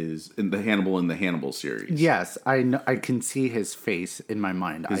name is in the Hannibal series. Yes, I know. I can see his face in my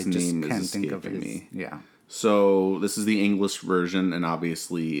mind. His I just name can't is think of escaping his. me. Yeah. So this is the English version, and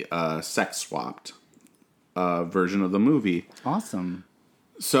obviously sex swapped version of the movie. Awesome.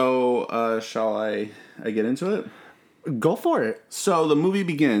 So shall I get into it? Go for it. So the movie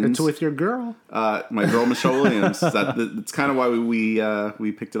begins. It's with your girl. My girl Michelle Williams. That's kind of why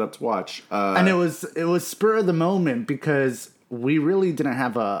we picked it up to watch. And it was spur of the moment because we really didn't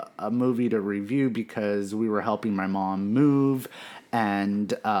have a movie to review because we were helping my mom move,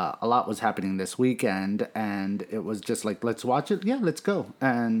 and a lot was happening this weekend, and it was just like, let's watch it. Yeah, let's go.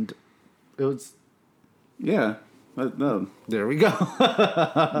 And it was. Yeah. No. There we go.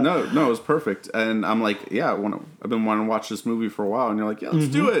 No, it was perfect. And I'm like, yeah, I've been wanting to watch this movie for a while. And you're like, yeah, let's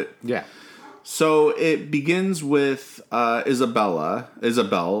do it. Yeah. So it begins with Isabel,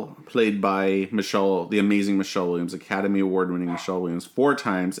 played by the amazing Michelle Williams, Academy Award-winning Michelle Williams, 4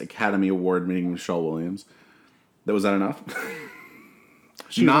 times Academy Award-winning Michelle Williams. Was that enough?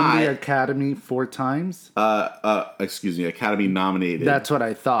 She won the Academy 4 times? Excuse me, Academy nominated. That's what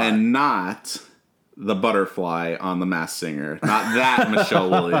I thought. And not the butterfly on The Masked Singer. Not that Michelle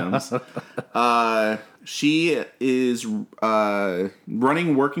Williams. She is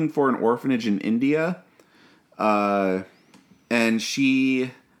working for an orphanage in India. And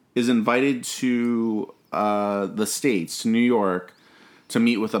she is invited to the States, to New York, to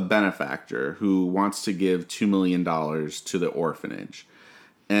meet with a benefactor who wants to give $2 million to the orphanage.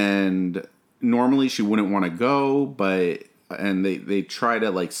 And normally she wouldn't want to go, and they try to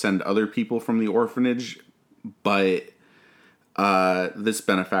like send other people from the orphanage, but this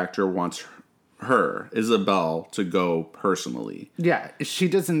benefactor wants her, Isabel, to go personally. Yeah, she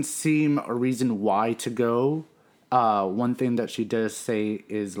doesn't seem a reason why to go. One thing that she does say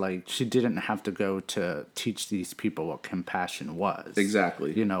is like she didn't have to go to teach these people what compassion was.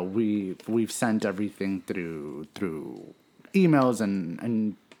 Exactly. You know, we've sent everything through emails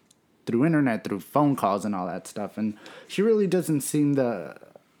and through internet, through phone calls and all that stuff, and she really doesn't seem the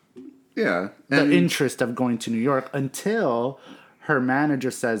interest of going to New York until her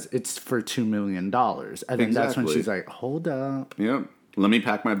manager says it's for $2 million. And then that's when she's like, hold up. Yep. Let me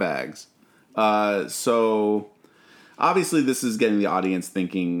pack my bags. So obviously this is getting the audience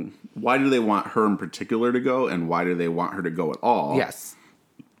thinking, why do they want her in particular to go, and why do they want her to go at all? Yes.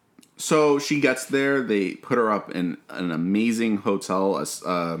 So she gets there. They put her up in an amazing hotel,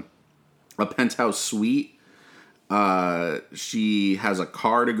 a penthouse suite. She has a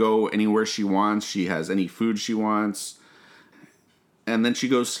car to go anywhere she wants. She has any food she wants. And then she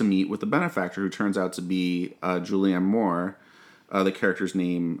goes to meet with the benefactor, who turns out to be Julianne Moore, the character's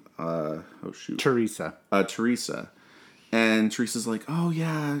name. Teresa. Teresa. And Teresa's like, oh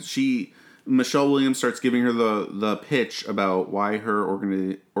yeah. Michelle Williams starts giving her the pitch about why her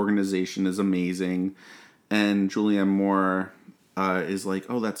organization is amazing, and Julianne Moore is like,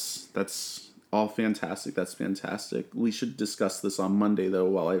 oh, that's all fantastic. That's fantastic. We should discuss this on Monday though,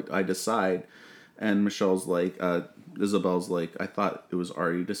 while I decide. And Michelle's like, Isabel's like, I thought it was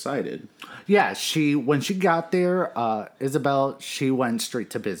already decided. Yeah, when she got there, Isabel, she went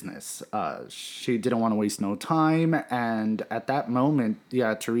straight to business. She didn't want to waste no time. And at that moment,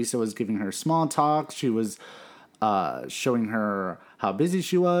 yeah, Teresa was giving her small talk. She was showing her how busy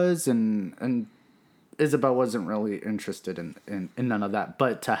she was. And Isabel wasn't really interested in none of that,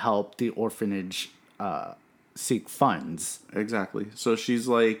 but to help the orphanage seek funds. Exactly. So she's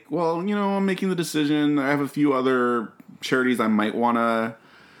like, well, I'm making the decision. I have a few other charities I might want to...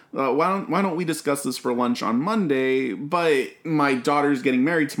 why don't we discuss this for lunch on Monday? But my daughter's getting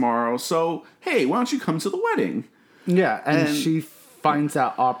married tomorrow, so hey, why don't you come to the wedding? Yeah, and she finds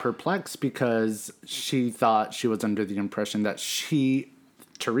out all perplexed because she thought she was under the impression that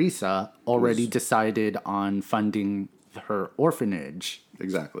Teresa, already decided on funding her orphanage.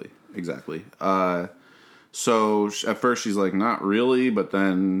 Exactly. So at first she's like, not really, but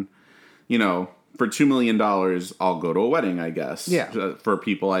then, for $2 million, I'll go to a wedding, I guess. Yeah. For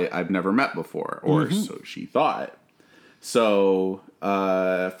people I've never met before, or so she thought. So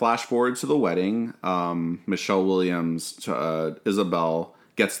flash forward to the wedding. Michelle Williams, Isabel,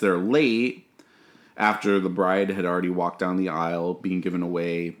 gets there late after the bride had already walked down the aisle, being given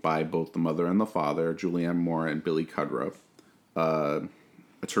away by both the mother and the father, Julianne Moore and Billy Cudrup,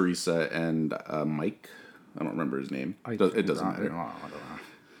 Teresa and Mike. I don't remember his name. It doesn't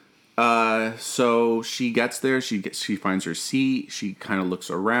matter. So she gets there. She finds her seat. She kind of looks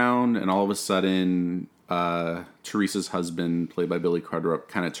around, and all of a sudden, Teresa's husband, played by Billy Crudup,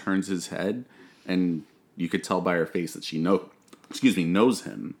 kind of turns his head, and you could tell by her face that she knows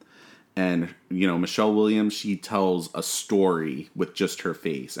him. And Michelle Williams, she tells a story with just her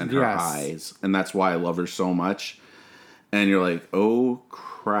face and her eyes, and that's why I love her so much. And you're like, oh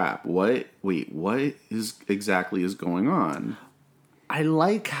crap, what exactly is going on? I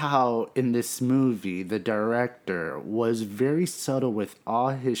like how in this movie the director was very subtle with all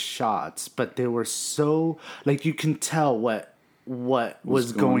his shots, but they were so you can tell what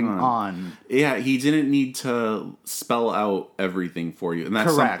was going on. Yeah, he didn't need to spell out everything for you, and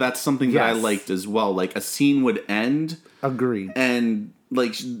that's something that I liked as well. Like a scene would end, agree, and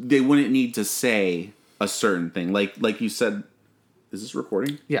they wouldn't need to say a certain thing. Like you said. Is this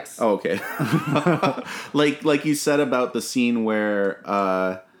recording? Yes. Oh, okay. like you said about the scene where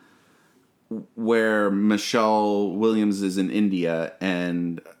Michelle Williams is in India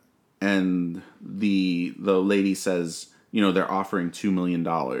and the lady says, they're offering $2 million.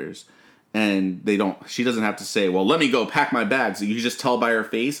 And she doesn't have to say, well, let me go pack my bags. You can just tell by her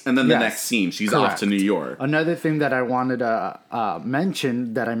face. And then the next scene, she's off to New York. Another thing that I wanted to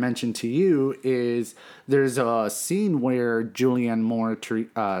mention, that I mentioned to you, is there's a scene where Julianne Moore,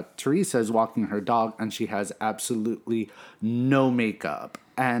 Teresa, is walking her dog, and she has absolutely no makeup.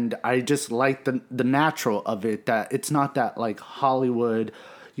 And I just like the natural of it, that it's not that Hollywood,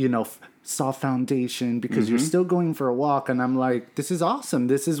 soft foundation, because you're still going for a walk, and I'm like, this is awesome.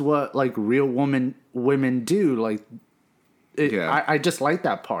 This is what real women do. I just like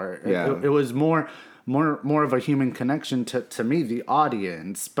that part. Yeah. It was more more of a human connection to me, the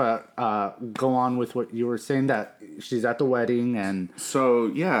audience. But go on with what you were saying, that she's at the wedding and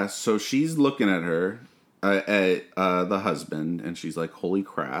So she's looking at her, at the husband, and she's like, "Holy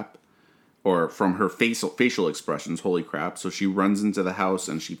crap!" Or from her facial expressions, "Holy crap!" So she runs into the house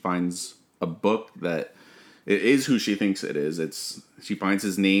and she finds a book that it is who she thinks it is. She finds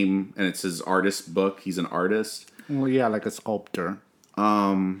his name and it's his artist book. He's an artist. well, yeah, like a sculptor.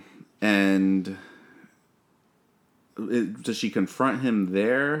 And does she confront him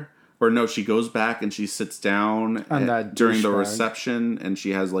there? Or no, she goes back and she sits down during the douchebag. reception, and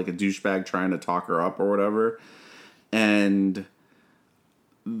she has like a douchebag trying to talk her up or whatever. And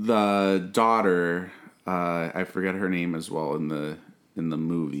the daughter, I forget her name as well in the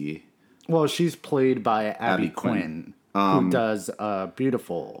movie. Well, she's played by Abby Quinn, who does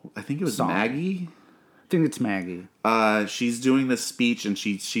beautiful. I think it was song. Maggie. I think it's Maggie. She's doing this speech, and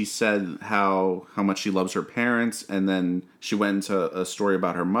she said how much she loves her parents, and then she went into a story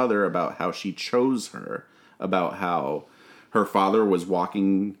about her mother, about how she chose her, about how her father was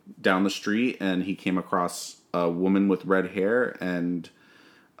walking down the street and he came across a woman with red hair, and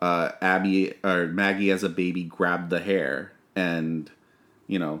Maggie as a baby grabbed the hair, and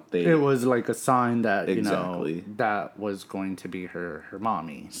It was like a sign that Exactly. that was going to be her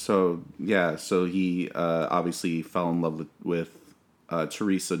mommy. So he obviously fell in love with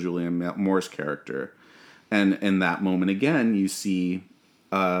Teresa, Julianne Moore's character, and in that moment again, you see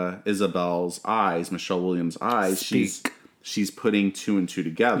Isabel's eyes, Michelle Williams' eyes. Speak. She's putting two and two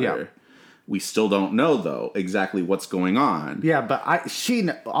together. Yeah. We still don't know though exactly what's going on. Yeah, but she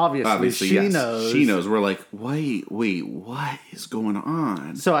obviously yes. knows. She knows. We're like, wait, what is going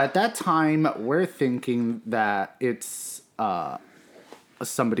on? So at that time, we're thinking that it's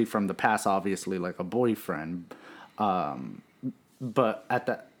somebody from the past, obviously, like a boyfriend. But at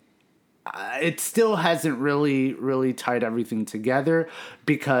the, it still hasn't really tied everything together,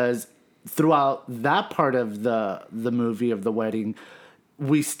 because throughout that part of the movie of the wedding,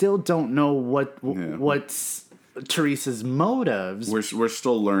 we still don't know what's Teresa's motives. We're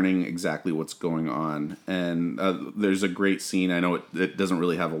still learning exactly what's going on, and there's a great scene. I know it doesn't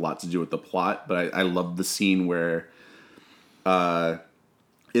really have a lot to do with the plot, but I love the scene where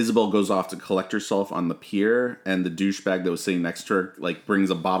Isabel goes off to collect herself on the pier, and the douchebag that was sitting next to her like brings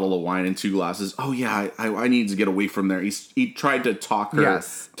a bottle of wine and 2 glasses. Oh yeah, I need to get away from there. He tried to talk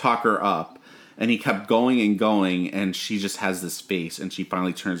her up, and he kept going and going, and she just has this face, and she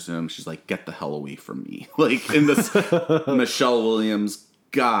finally turns to him. She's like, "Get the hell away from me!" Like in this, Michelle Williams,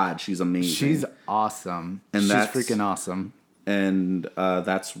 God, she's amazing. She's awesome, and she's that's freaking awesome. And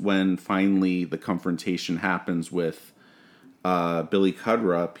that's when finally the confrontation happens with Billy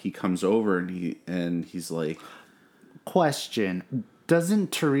Cudrup. He comes over and he's like, Question: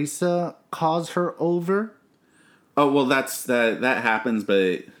 doesn't Teresa cause her over? "Oh well, that happens,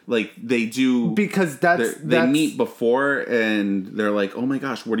 but like they do, Because they meet before, and they're like, oh my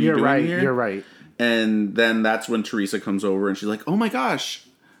gosh, what are you doing here?" You're right. And then that's when Teresa comes over, and she's like, "Oh my gosh."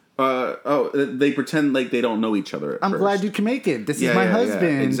 They pretend like they don't know each other. I'm glad you can make it. This is my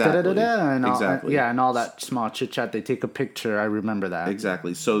husband. Exactly. And all, Exactly. and all that small chit chat. They take a picture. I remember that.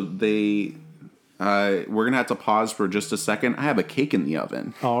 Exactly. So we're gonna have to pause for just a second. I have a cake in the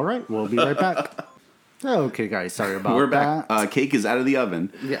oven. All right, we'll be right back. Okay, guys, sorry about We're that. back. Cake is out of the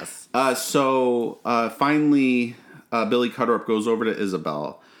oven. Yes. So finally, Billy Cudrup goes over to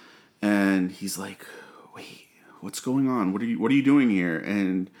Isabel, and he's like, "Wait, what's going on? What are you doing here?"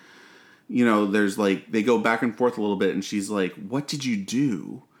 And there's like, they go back and forth a little bit, and she's like, "What did you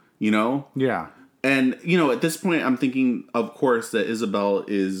do?" Yeah. And at this point, I'm thinking, of course, that Isabel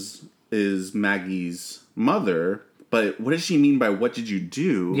is Maggie's mother. But what does she mean by "what did you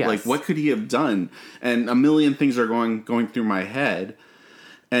do"? Yes. Like, what could he have done? And a million things are going through my head.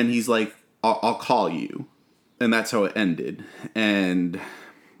 And he's like, I'll call you. And that's how it ended. And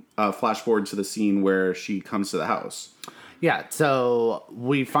flash forward to the scene where she comes to the house. Yeah, so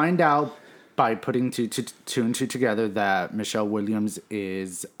we find out by putting two and two together that Michelle Williams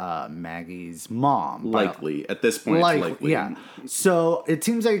is Maggie's mom. Likely. At this point, it's likely. Yeah. So it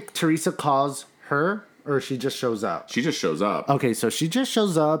seems like Teresa calls her, or she just shows up. She just shows up. Okay, so she just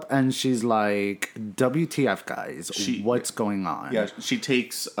shows up, and she's like, WTF, guys? What's going on? Yeah, she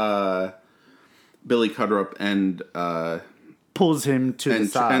takes Billy Cudrup and pulls him to the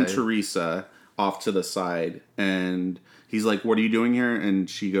side. And Teresa off to the side. And he's like, "What are you doing here?" And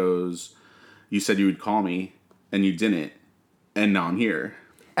she goes, "You said you would call me, and you didn't. And now I'm here."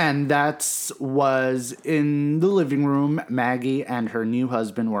 And was in the living room. Maggie and her new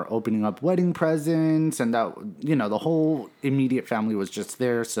husband were opening up wedding presents, and that, the whole immediate family was just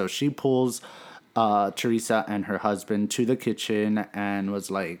there. So she pulls Teresa and her husband to the kitchen and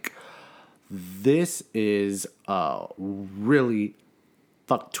was like, this is a really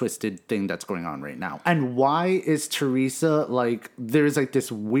fuck twisted thing that's going on right now. And why is Teresa like, there's like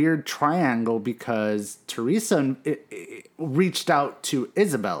this weird triangle because Teresa reached out to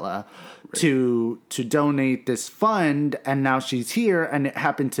Isabella to donate this fund, and now she's here, and it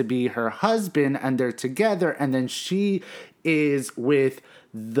happened to be her husband, and they're together, and then she is with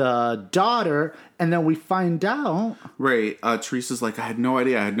the daughter, and then we find out. Right. Teresa's like, I had no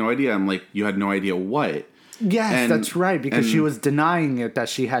idea. I'm like, you had no idea what? Yes, that's right, because she was denying it, that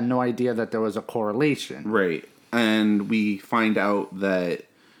she had no idea that there was a correlation. Right. And we find out that,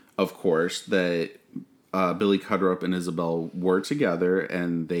 of course, that Billy Crudup and Isabel were together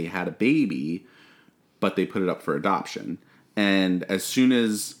and they had a baby, but they put it up for adoption. And as soon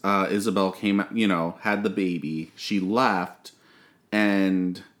as Isabel came, had the baby, she left,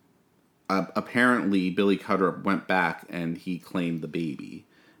 and apparently Billy Crudup went back and he claimed the baby.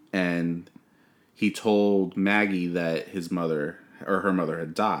 And he told Maggie that her mother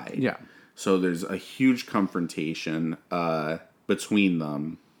had died. Yeah. So there's a huge confrontation between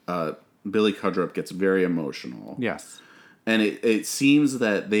them. Billy Crudup gets very emotional. Yes. And it seems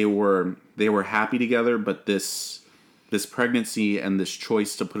that they were happy together, but this pregnancy and this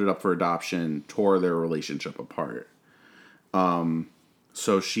choice to put it up for adoption tore their relationship apart.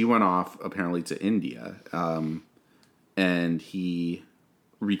 So she went off apparently to India, and he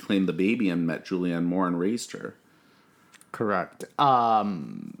reclaimed the baby and met Julianne Moore and raised her. Correct.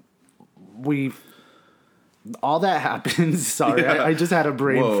 All that happens. Sorry, yeah. I just had a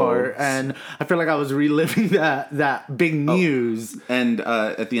brain fart, and I feel like I was reliving that big news. And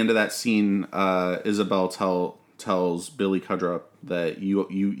at the end of that scene, Isabel tells Billy Crudup that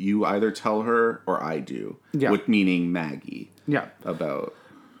you either tell her or I do. Yeah. With meaning Maggie. Yeah. About.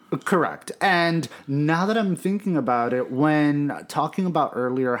 Correct. And now that I'm thinking about it, when talking about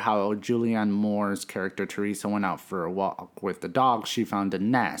earlier how Julianne Moore's character Teresa went out for a walk with the dog, she found a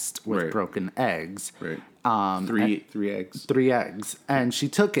nest with broken eggs. Right. Three eggs. 3 eggs. And she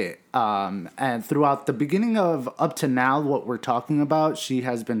took it. And throughout the beginning of up to now, what we're talking about, she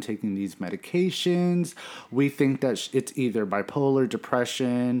has been taking these medications. We think that it's either bipolar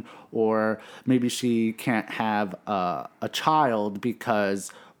depression, or maybe she can't have a child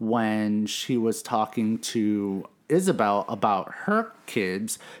because when she was talking to Isabel about her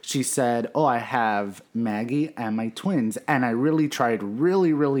kids, she said, oh, I have Maggie and my twins, and I really tried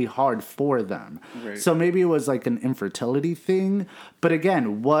really, really hard for them. Right. So maybe it was like an infertility thing. But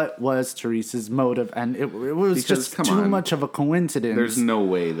again, what was Teresa's motive? And it was because, just too much of a coincidence. There's no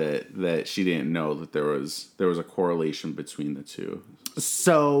way that she didn't know that there was a correlation between the two.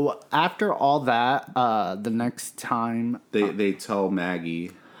 So after all that, the next time they tell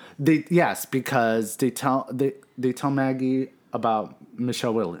Maggie. Because they tell Maggie about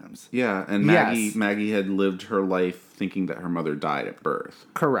Michelle Williams. Yeah, and Maggie had lived her life thinking that her mother died at birth.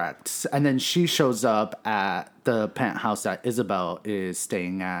 Correct. And then she shows up at the penthouse that Isabel is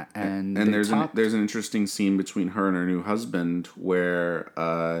staying at, and there's an interesting scene between her and her new husband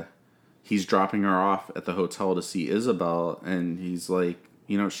where he's dropping her off at the hotel to see Isabel, and he's like,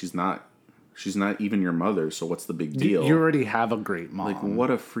 she's not even your mother, so what's the big deal? You already have a great mom. Like, what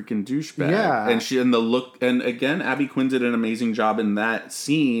a freaking douchebag. Yeah. And again, Abby Quinn did an amazing job in that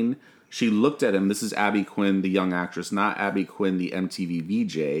scene. She looked at him. This is Abby Quinn, the young actress, not Abby Quinn, the MTV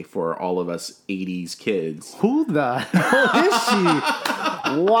VJ for all of us 80s kids. Who the hell is she?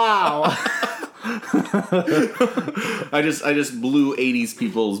 Wow. I just blew 80s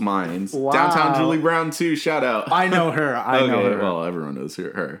people's minds. Wow. Downtown Julie Brown too, shout out. I know her. I know her. Well, everyone knows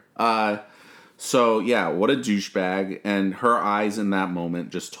her. So, yeah, what a douchebag. And her eyes in that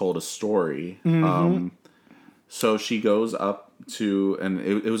moment just told a story. Mm-hmm. So she goes up to, and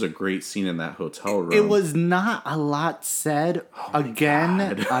it was a great scene in that hotel room. It was not a lot said.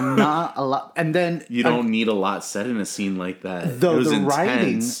 Not a lot. And then you don't need a lot said in a scene like that. Though the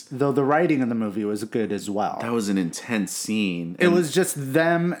writing in the movie was good as well. That was an intense scene. It was just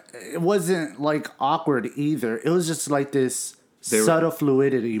them. It wasn't like awkward either. It was just like this subtle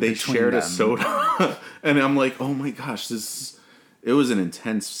fluidity between them. They shared a soda. And I'm like, oh my gosh, it was an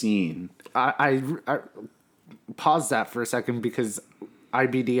intense scene. I pause that for a second because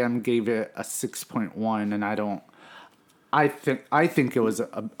IBDM gave it a 6.1, and I think it was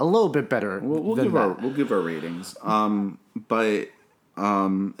a little bit better. We'll give our ratings. And at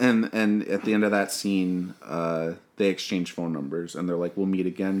the end of that scene, they exchange phone numbers, and they're like, we'll meet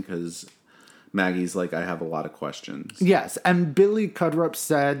again because Maggie's like, I have a lot of questions. Yes, and Billy Crudup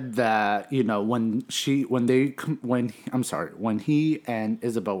said that when he and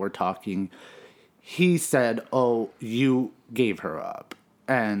Isabel were talking, he said, "Oh, you gave her up."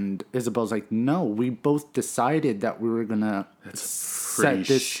 And Isabel's like, "No, we both decided that we were gonna Pretty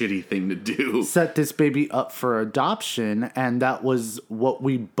shitty thing to do. set this baby up for adoption, and that was what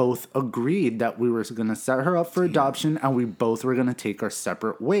we both agreed, that we were going to set her up for adoption, and we both were going to take our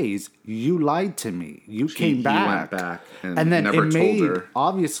separate ways. You lied to me. You came back. He went back and then never it told made, her.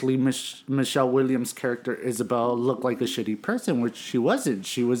 obviously, Michelle Williams' character Isabel look like a shitty person, which she wasn't.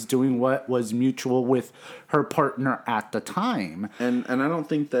 She was doing what was mutual with her partner at the time. And I don't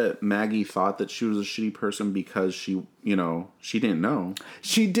think that Maggie thought that she was a shitty person because she didn't know.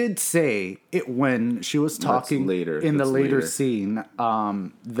 She did say it when she was talking in the later scene,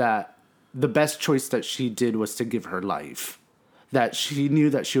 that the best choice that she did was to give her life. That she knew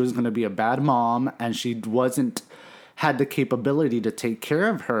that she was going to be a bad mom and she had the capability to take care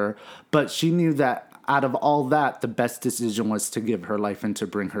of her, but she knew that out of all that, the best decision was to give her life and to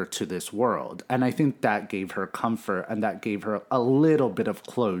bring her to this world. And I think that gave her comfort and that gave her a little bit of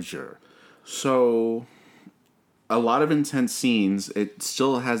closure. So, a lot of intense scenes. It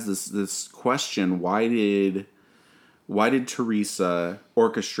still has this question: why did Teresa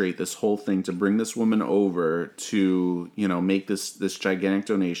orchestrate this whole thing to bring this woman over to make this gigantic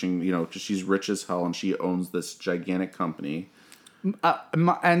donation? Because she's rich as hell and she owns this gigantic company.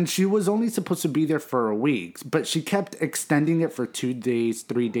 And she was only supposed to be there for a week, but she kept extending it for 2 days,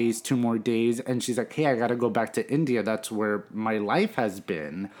 3 days, 2 more days. And she's like, "Hey, I got to go back to India. That's where my life has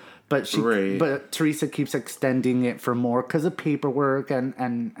been." But but Teresa keeps extending it for more because of paperwork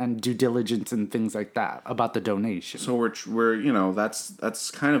and due diligence and things like that about the donation. So we're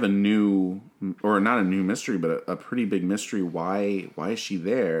that's kind of a new, or not a new mystery, but a pretty big mystery. Why is she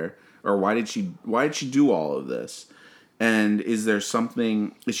there, or why did she do all of this? And is there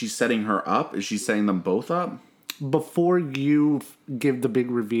something? Is she setting her up? Is she setting them both up? Before you give the big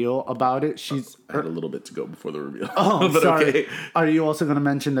reveal about it, I had a little bit to go before the reveal. Oh, but sorry. Okay. Are you also going to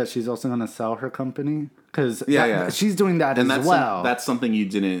mention that she's also going to sell her company? Because she's doing that and as well. That's something you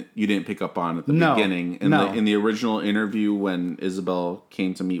didn't pick up on at the beginning. In the original interview, when Isabel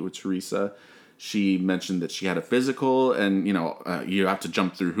came to meet with Teresa, she mentioned that she had a physical, and you have to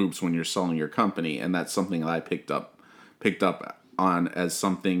jump through hoops when you're selling your company, and that's something that I picked up on as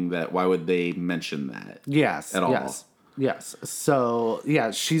something that, why would they mention that? Yes. At all? Yes. So, yeah,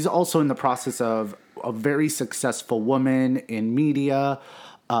 she's also in the process of a very successful woman in media.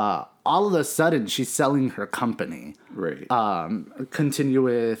 All of a sudden, she's selling her company. Right.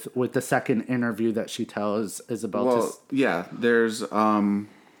 Continue with the second interview that she tells Isabel. Well, yeah, there's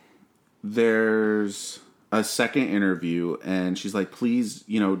a second interview, and she's like, "Please,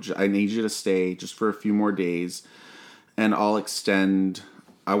 I need you to stay just for a few more days. And I'll extend.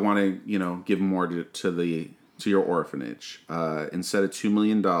 I want to, give more to your orphanage. Instead of $2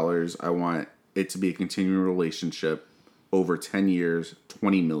 million, I want it to be a continuing relationship over 10 years,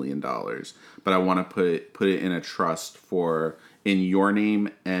 $20 million. But I want to put it in a trust in your name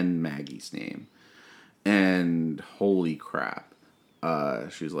and Maggie's name." And holy crap.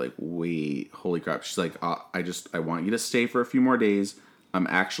 She's like, "Wait, holy crap." She's like, I want you to stay for a few more days. I'm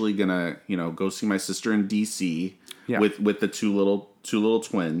actually gonna, go see my sister in DC. Yeah. With the two little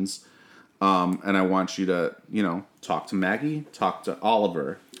twins, and I want you to talk to Maggie, talk to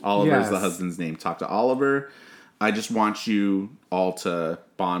Oliver. Oliver is the husband's name. Talk to Oliver. I just want you all to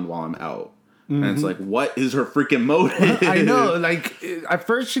bond while I'm out. Mm-hmm. And it's like, what is her freaking motive? I know. Like, at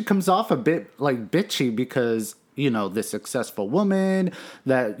first she comes off a bit like bitchy because this successful woman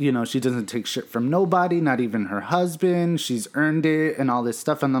that she doesn't take shit from nobody, not even her husband. She's earned it and all this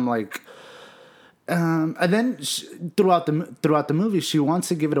stuff, and I'm like. And then throughout the movie, she wants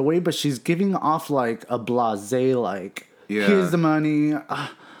to give it away, but she's giving off like a blasé, like, here's the money,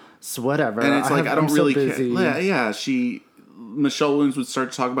 so whatever. And it's like, I don't really care. Yeah, Michelle Williams would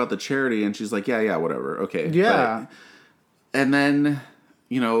start to talk about the charity, and she's like, yeah, whatever, okay. Yeah. And then,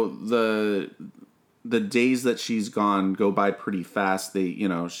 the days that she's gone go by pretty fast. They,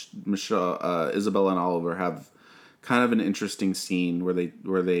 Michelle, Isabella and Oliver have kind of an interesting scene where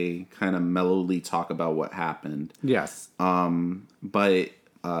they kind of mellowly talk about what happened. Yes. But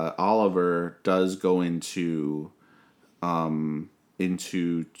Oliver does go into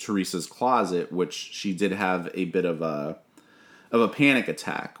Teresa's closet, which she did have a bit of a panic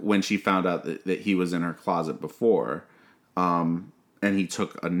attack when she found out that he was in her closet before. And he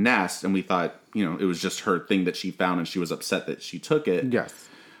took a nest, and we thought, it was just her thing that she found, and she was upset that she took it. Yes.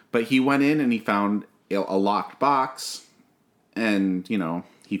 But he went in and he found a locked box, and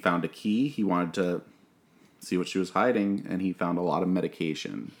he found a key. He wanted to see what she was hiding, and he found a lot of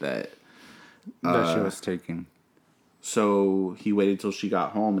medication that she was taking. So he waited till she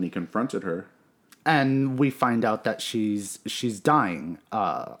got home, and he confronted her, and we find out that she's dying,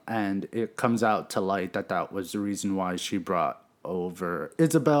 and it comes out to light that that was the reason why she brought over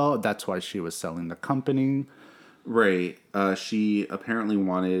Isabel. That's why she was selling the company. Right. She apparently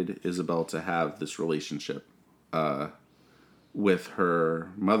wanted Isabel to have this relationship with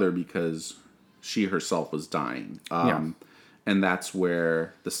her mother because she herself was dying. And that's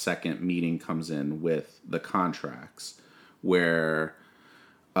where the second meeting comes in with the contracts, where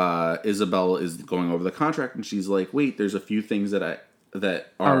Isabel is going over the contract and she's like, "Wait, there's a few things that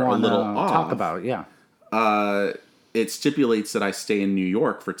are a little off. Talk about, yeah. It stipulates that I stay in New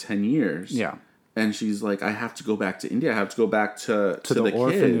York for 10 years." Yeah. And she's like, "I have to go back to India. I have to go back to the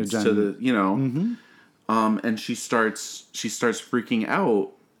orphanage kids, to the, you know." And she starts freaking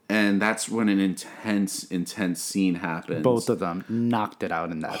out, and that's when an intense scene happens. Both of them knocked it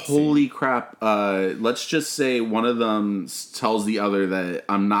out in that Holy crap. Let's just say one of them tells the other that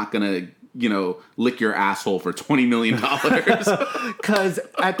I'm not going to, lick your asshole for $20 million. Because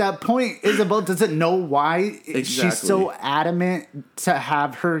at that point, Isabel doesn't know why she's so adamant to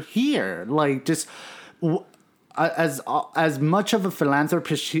have her here. Like, just as much of a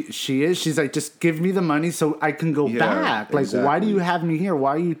philanthropist she is, she's like, just give me the money so I can go back. Like, why do you have me here?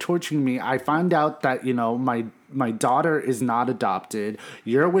 Why are you torturing me? I find out that, my daughter is not adopted.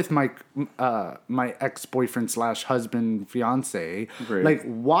 You're with my ex-boyfriend / husband, fiance. Right. Like,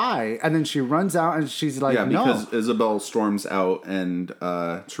 why? And then she runs out and she's like, no. Because Isabel storms out and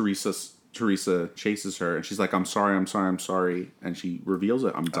Teresa chases her and she's like, I'm sorry. And she reveals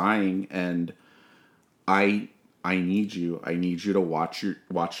it. I'm dying and I need you. I need you to watch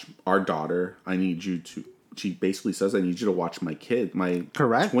our daughter. I need you to. She basically says, "I need you to watch my kid, my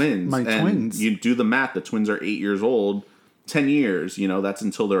twins." Twins. You do the math. The twins are 8 years old. 10 years. That's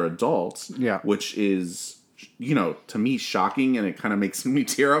until they're adults. Yeah. Which is, to me shocking, and it kind of makes me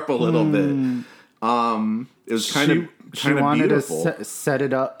tear up a little bit. It was kind of wanted beautiful. To set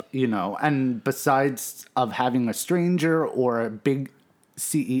it up, and besides of having a stranger or a big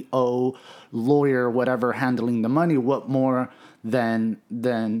CEO, lawyer, whatever, handling the money, what more than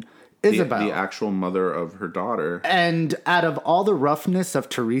Isabel, the actual mother of her daughter. And out of all the roughness of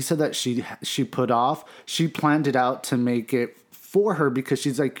Teresa that she put off, she planned it out to make it for her because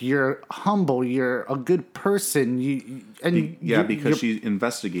she's like, you're humble, you're a good person, because she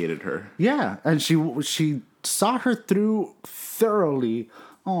investigated her. Yeah, and she saw her through thoroughly.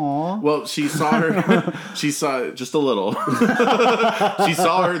 Aww. Well, she saw her. She saw just a little. She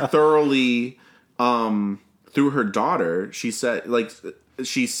saw her thoroughly through her daughter. She said, like,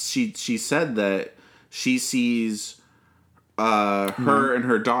 she said that she sees her and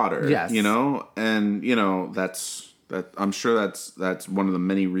her daughter. Yes. And that's I'm sure that's one of the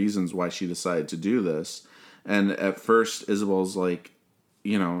many reasons why she decided to do this. And at first, Isabel's like,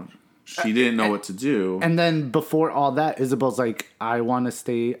 she didn't know what to do. And then before all that, Isabel's like, I want to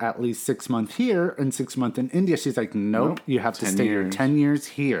stay at least 6 months here and 6 months in India. She's like, nope, you have to stay here 10 years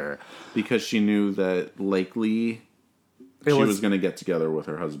here. Because she knew that likely she was going to get together with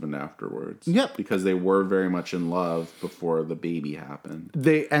her husband afterwards. Yep. Because they were very much in love before the baby happened.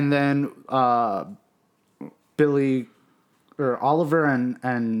 And then Billy or Oliver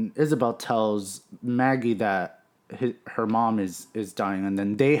and Isabel tells Maggie that her mom is dying, and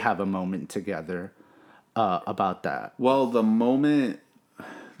then they have a moment together about that. Well, the moment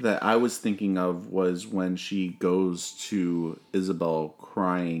that I was thinking of was when she goes to Isabel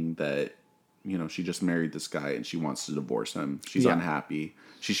crying that, she just married this guy and she wants to divorce him. She's unhappy.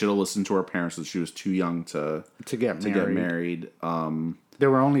 She should have listened to her parents that she was too young to get married. They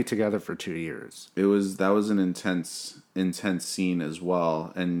were only together for 2 years. That was an intense scene as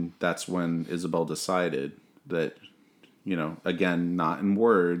well, and that's when Isabel decided that, again, not in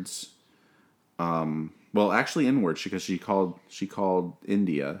words. Well, actually in words, because she called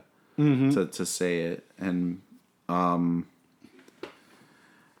India to say it, and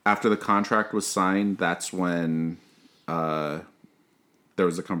after the contract was signed, that's when there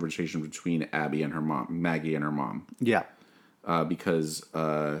was a conversation between Maggie and her mom. Yeah. Because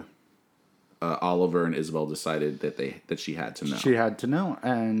Oliver and Isabel decided that she had to know. She had to know,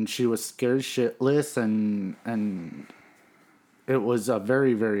 and she was scared shitless, and it was a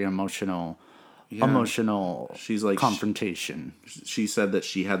very, very emotional She's like, confrontation. She said that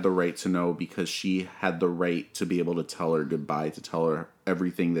she had the right to know because she had the right to be able to tell her goodbye, to tell her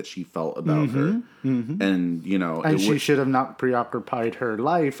everything that she felt about her. Mm-hmm. And, she should have not preoccupied her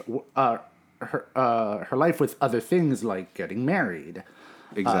life, her life with other things like getting married.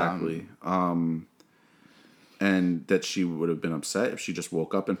 Exactly. And that she would have been upset if she just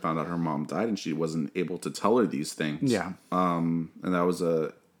woke up and found out her mom died and she wasn't able to tell her these things. Yeah. And that was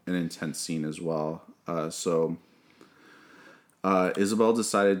an intense scene as well. So Isabel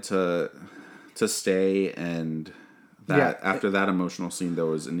decided to stay, and after that emotional scene, there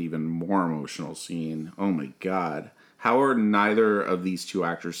was an even more emotional scene. Oh my god. How are neither of these two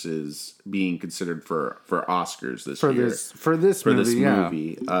actresses being considered for Oscars this year? For this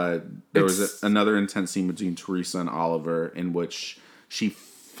movie? There was another intense scene between Teresa and Oliver in which she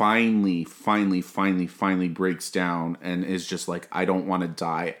finally breaks down and is just like, I don't want to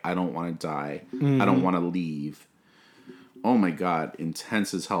die. I don't want to die. I don't want to leave. Oh my god,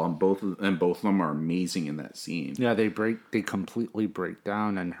 intense as hell, and both of them are amazing in that scene. Yeah, they completely break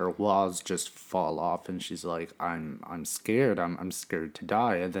down, and her walls just fall off, and she's like, "I'm scared. I'm scared to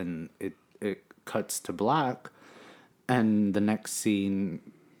die." And then it cuts to black, and the next scene,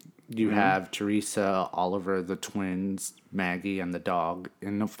 you have Teresa, Oliver, the twins, Maggie, and the dog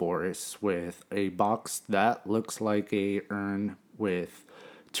in the forest with a box that looks like a urn with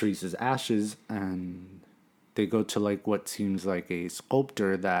Teresa's ashes, and they go to like what seems like a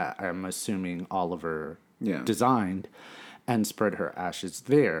sculptor that I'm assuming Oliver designed and spread her ashes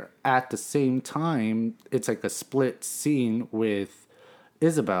there. At the same time, it's like a split scene with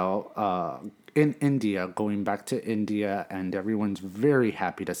Isabel in India, going back to India, and everyone's very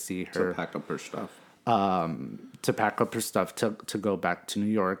happy to see her. To pack up her stuff. To go back to New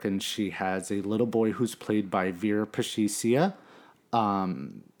York, and she has a little boy who's played by Vera Patricia. I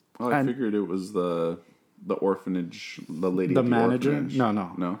figured it was the orphanage, the lady. The manager? Orphanage.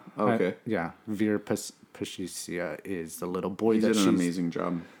 No. Oh, okay. Vera Patricia is the little boy. He did an amazing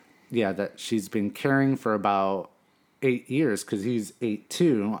job. Yeah, that she's been caring for about 8 years because he's 8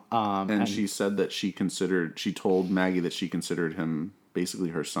 too. And she said that she told Maggie that she considered him basically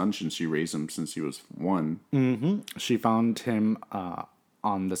her son since she raised him since he was 1. Mm-hmm. She found him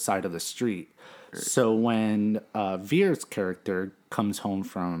on the side of the street. So when Vera's character comes home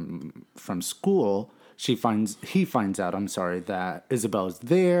from school, he finds out, that Isabel's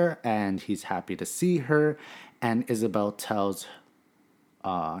there, and he's happy to see her. And Isabel tells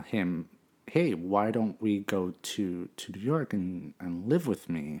him, "Hey, why don't we go to New York and live with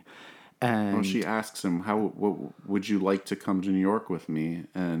me?" And she asks him, what would you like to come to New York with me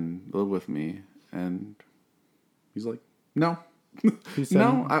and live with me? And he's like, no. He said,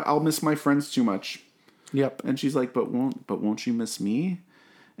 no, I'll miss my friends too much. Yep. And she's like, but won't you miss me?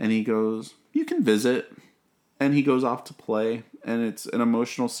 And he goes, you can visit. And he goes off to play, and it's an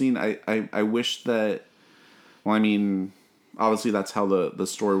emotional scene. I wish that, well, I mean, obviously that's how the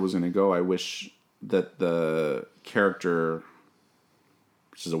story was going to go. I wish that the character,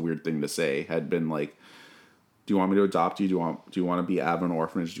 which is a weird thing to say, had been like, do you want me to adopt you? Do you want to be out of an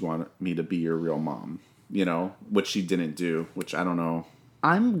orphanage? Do you want me to be your real mom? You know, which she didn't do, which I don't know.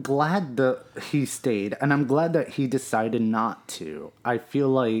 I'm glad that he stayed, and I'm glad that he decided not to. I feel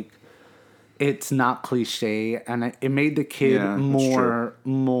like it's not cliche, and it made the kid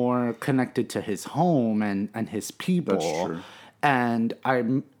more connected to his home and his people. That's true. And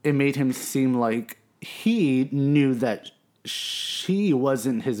it made him seem like he knew that she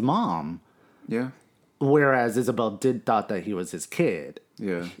wasn't his mom. Yeah. Whereas Isabel did thought that he was his kid.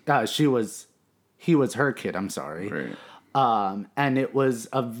 Yeah. He was her kid, I'm sorry. Right. And it was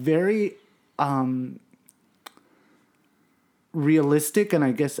a very realistic and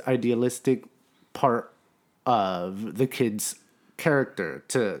I guess idealistic part of the kid's character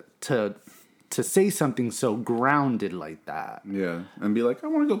to say something so grounded like that. Yeah. And be like, I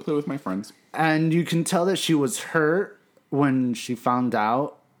want to go play with my friends. And you can tell that she was hurt when she found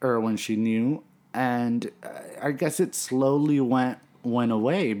out or when she knew. And I guess it slowly went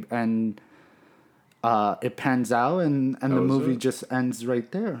away, and it pans out, and the movie just ends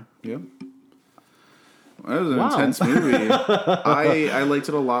right there. Yep. That was an intense movie. I liked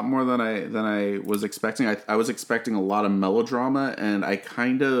it a lot more than I was expecting. I was expecting a lot of melodrama, and I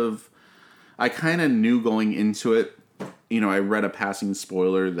kind of knew going into it. You know, I read a passing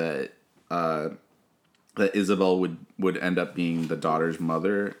spoiler that Isabel would end up being the daughter's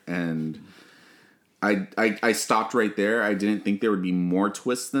mother, and I stopped right there. I didn't think there would be more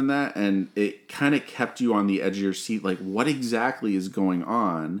twists than that, and it kind of kept you on the edge of your seat, like, what exactly is going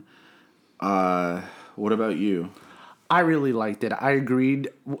on? What about you? I really liked it. I agree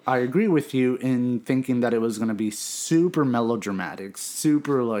with you in thinking that it was going to be super melodramatic,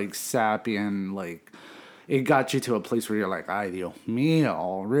 super, like, sappy, and, like, it got you to a place where you're like, ay, Dios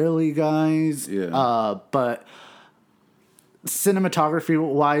mío, really, guys? Yeah. But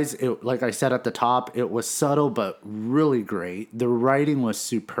cinematography-wise, like I said at the top, it was subtle but really great. The writing was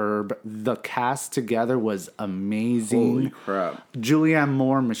superb. The cast together was amazing. Holy crap. Julianne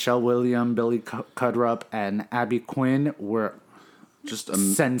Moore, Michelle Williams, Billy Crudup, and Abby Quinn were just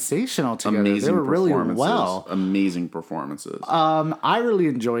sensational together. amazing They were really performances. well. Amazing performances. I really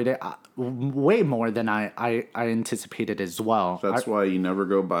enjoyed it way more than I anticipated as well. That's why you never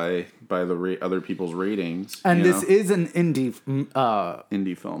go by the other people's ratings. And this is an indie film.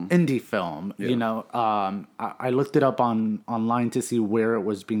 indie film. Yeah. You know, I looked it up online to see where it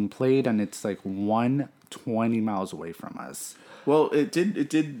was being played, and it's like 120 miles away from us. Well, it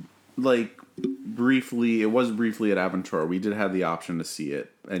did like briefly. It was briefly at Aventura. We did have the option to see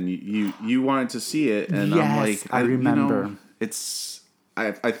it, and you wanted to see it, and I'm Yes, like, I remember.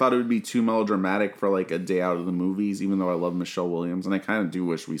 I thought it would be too melodramatic for like a day out of the movies, even though I love Michelle Williams, and I kind of do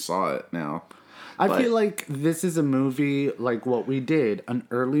wish we saw it now. I feel like this is a movie like what we did, an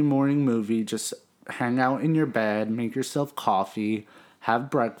early morning movie. Just hang out in your bed, make yourself coffee, have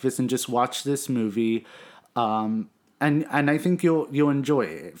breakfast, and just watch this movie. And I think you'll enjoy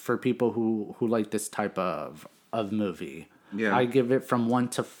it for people who like this type of movie. Yeah. I give it from 1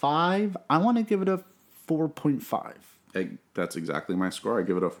 to 5. I want to give it a 4.5. That's exactly my score. I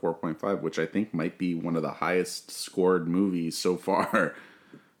give it a 4.5, which I think might be one of the highest scored movies so far.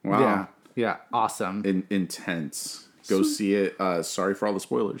 Wow. Yeah, awesome. Intense. Go see it. Sorry for all the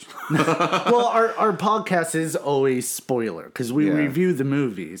spoilers. Well, our podcast is always spoiler because we review the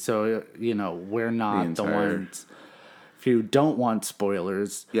movie, so you know we're not the ones. If you don't want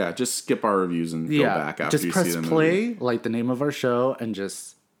spoilers, yeah, just skip our reviews and go back after just you press see the play, movie. like the name of our show, and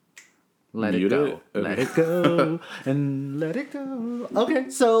just let Mute it go. it? Let it go. And let it go. Okay,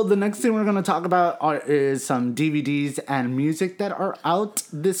 so the next thing we're going to talk about is some DVDs and music that are out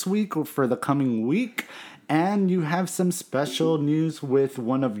this week or for the coming week. And you have some special news with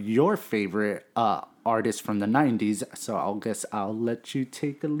one of your favorite artists from the 90s. So I'll let you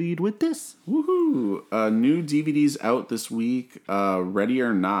take a lead with this. Woohoo! New DVDs out this week. Ready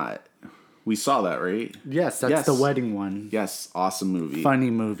or Not. We saw that, right? Yes, that's the wedding one. Yes, awesome movie. Funny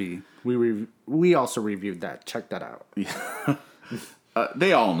movie. We also reviewed that. Check that out.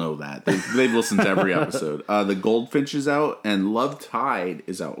 They all know that. They've listened to every episode. The Goldfinch is out, and Love Tide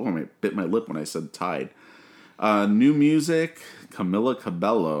is out. Oh, I bit my lip when I said Tide. New music, Camila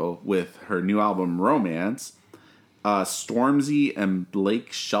Cabello with her new album Romance. Stormzy and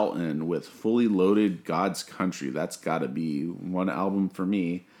Blake Shelton with Fully Loaded God's Country. That's got to be one album for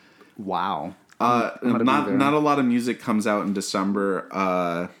me. Wow. Not a lot of music comes out in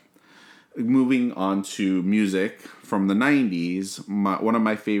December. Moving on to music from the 90s, one of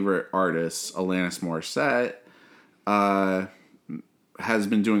my favorite artists, Alanis Morissette, has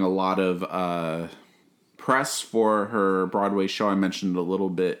been doing a lot of press for her Broadway show. I mentioned a little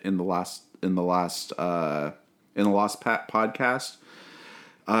bit in the last podcast.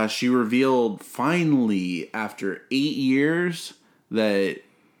 She revealed finally after 8 years that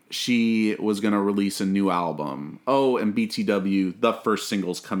she was going to release a new album. Oh, and BTW, the first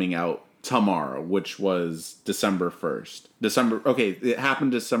single's coming out tomorrow, which was December 1st. It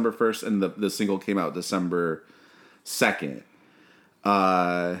happened December 1st, and the single came out December 2nd.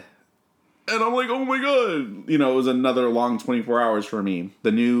 And I'm like, oh my god. You know, it was another long 24 hours for me.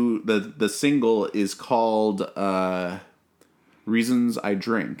 The single is called Reasons I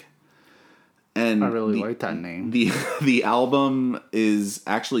Drink. And I really like that name. The album is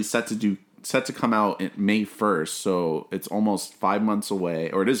actually set to come out in May 1st, so it's almost 5 months away,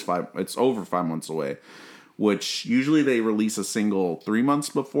 or it's over 5 months away, which usually they release a single 3 months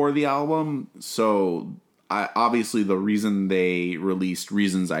before the album. So obviously the reason they released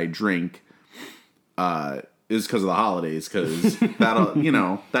Reasons I Drink is because of the holidays, because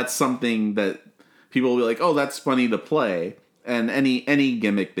that'll that's something that people will be like, oh, that's funny to play. And any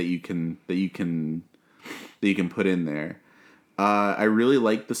gimmick that you can put in there. I really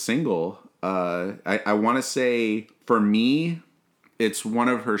like the single. I want to say, for me, it's one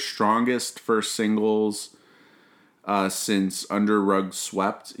of her strongest first singles since Under Rug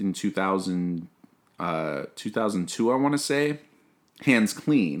Swept in 2002, I want to say. Hands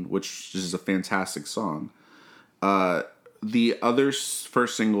Clean, which is a fantastic song. The other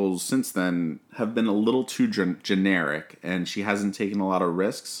first singles since then have been a little too generic, and she hasn't taken a lot of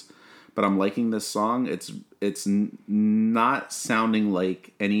risks. But I'm liking this song. It's not sounding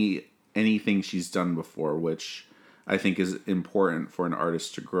like anything she's done before, which I think is important for an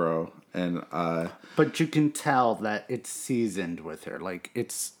artist to grow. And but you can tell that it's seasoned with her. Like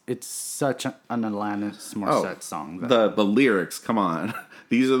it's such an Alanis Morissette song. The lyrics, come on,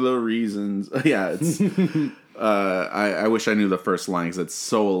 these are the reasons. Yeah, it's. I wish I knew the first line because it's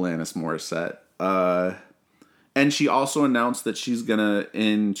so Alanis Morissette. And she also announced that she's gonna,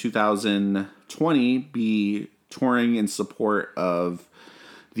 in 2020, be touring in support of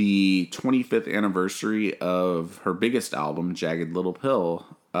the 25th anniversary of her biggest album, Jagged Little Pill.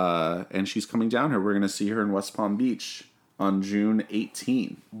 And she's coming down here. We're going to see her in West Palm Beach on June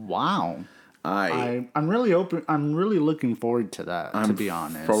 18th. Wow. I'm really open. I'm really looking forward to that, to be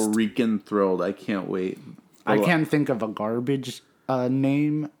honest. Freaking thrilled. I can't wait. I can't think of a Garbage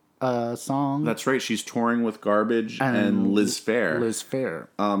name song. That's right. She's touring with Garbage and Liz Phair. Liz Phair.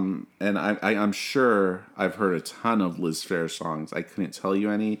 And I'm sure I've heard a ton of Liz Phair songs. I couldn't tell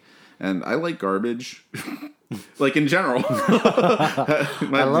you any. And I like Garbage. Like in general.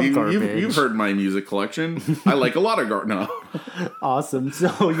 I love Garbage. You've heard my music collection. I like a lot of Garbage. No. Awesome.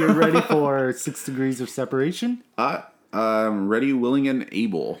 So you're ready for 6 Degrees of Separation? I'm ready, willing, and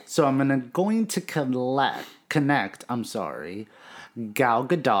able. So I'm going to connect, Gal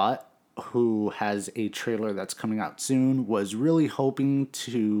Gadot, who has a trailer that's coming out soon, was really hoping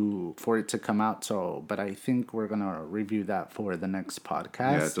for it to come out, but I think we're going to review that for the next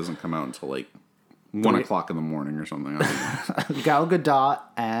podcast. Yeah, it doesn't come out until like 1 o'clock in the morning or something. Gal Gadot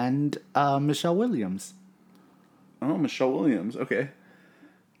and Michelle Williams. Oh, Michelle Williams. Okay.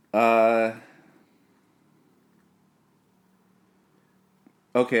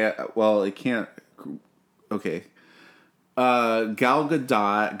 Okay, well, it can't... Okay. Gal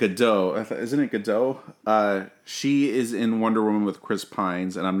Gadot, isn't it Gadot? She is in Wonder Woman with Chris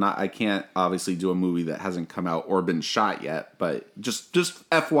Pines, and I can't obviously do a movie that hasn't come out or been shot yet, but just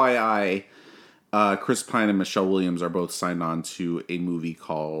FYI, Chris Pine and Michelle Williams are both signed on to a movie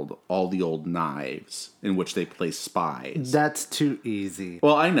called All the Old Knives, in which they play spies. That's too easy.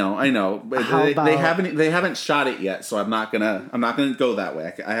 Well, I know, but they haven't shot it yet, so I'm not gonna go that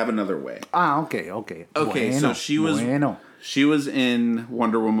way. I have another way. Okay. Okay, so she was in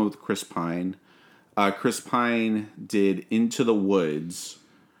Wonder Woman with Chris Pine. Chris Pine did Into the Woods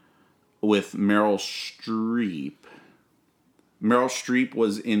with Meryl Streep. Meryl Streep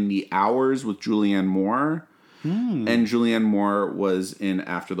was in The Hours with Julianne Moore. And Julianne Moore was in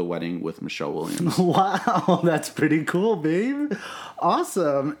After the Wedding with Michelle Williams. Wow, that's pretty cool, babe.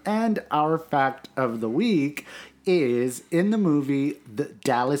 Awesome. And our fact of the week is, in the movie, the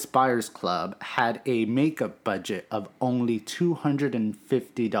Dallas Buyers Club had a makeup budget of only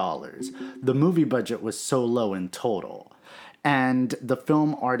 $250. The movie budget was so low in total. And the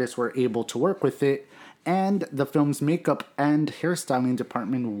film artists were able to work with it, and the film's makeup and hairstyling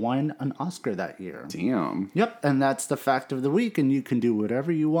department won an Oscar that year. Damn. Yep, and that's the fact of the week, and you can do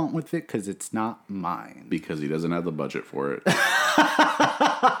whatever you want with it because it's not mine. Because he doesn't have the budget for it.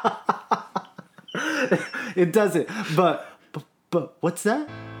 It doesn't. But what's that?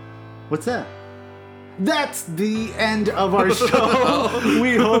 What's that? That's the end of our show.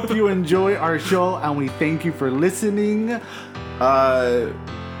 We hope you enjoy our show, and we thank you for listening.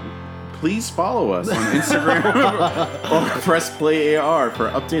 Please follow us on Instagram or PressPlayAR for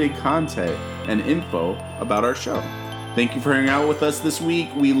updated content and info about our show. Thank you for hanging out with us this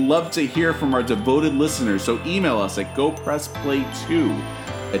week. We love to hear from our devoted listeners, so email us at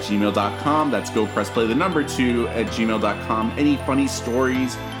gopressplay2@gmail.com. That's gopressplay2@gmail.com. Any funny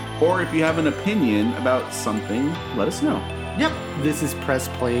stories, or if you have an opinion about something, let us know. Yep, this is Press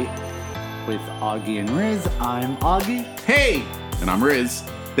Play with Augie and Riz. I'm Augie. Hey! And I'm Riz.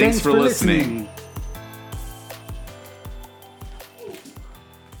 Thanks for listening.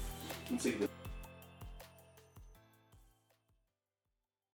 Let's see.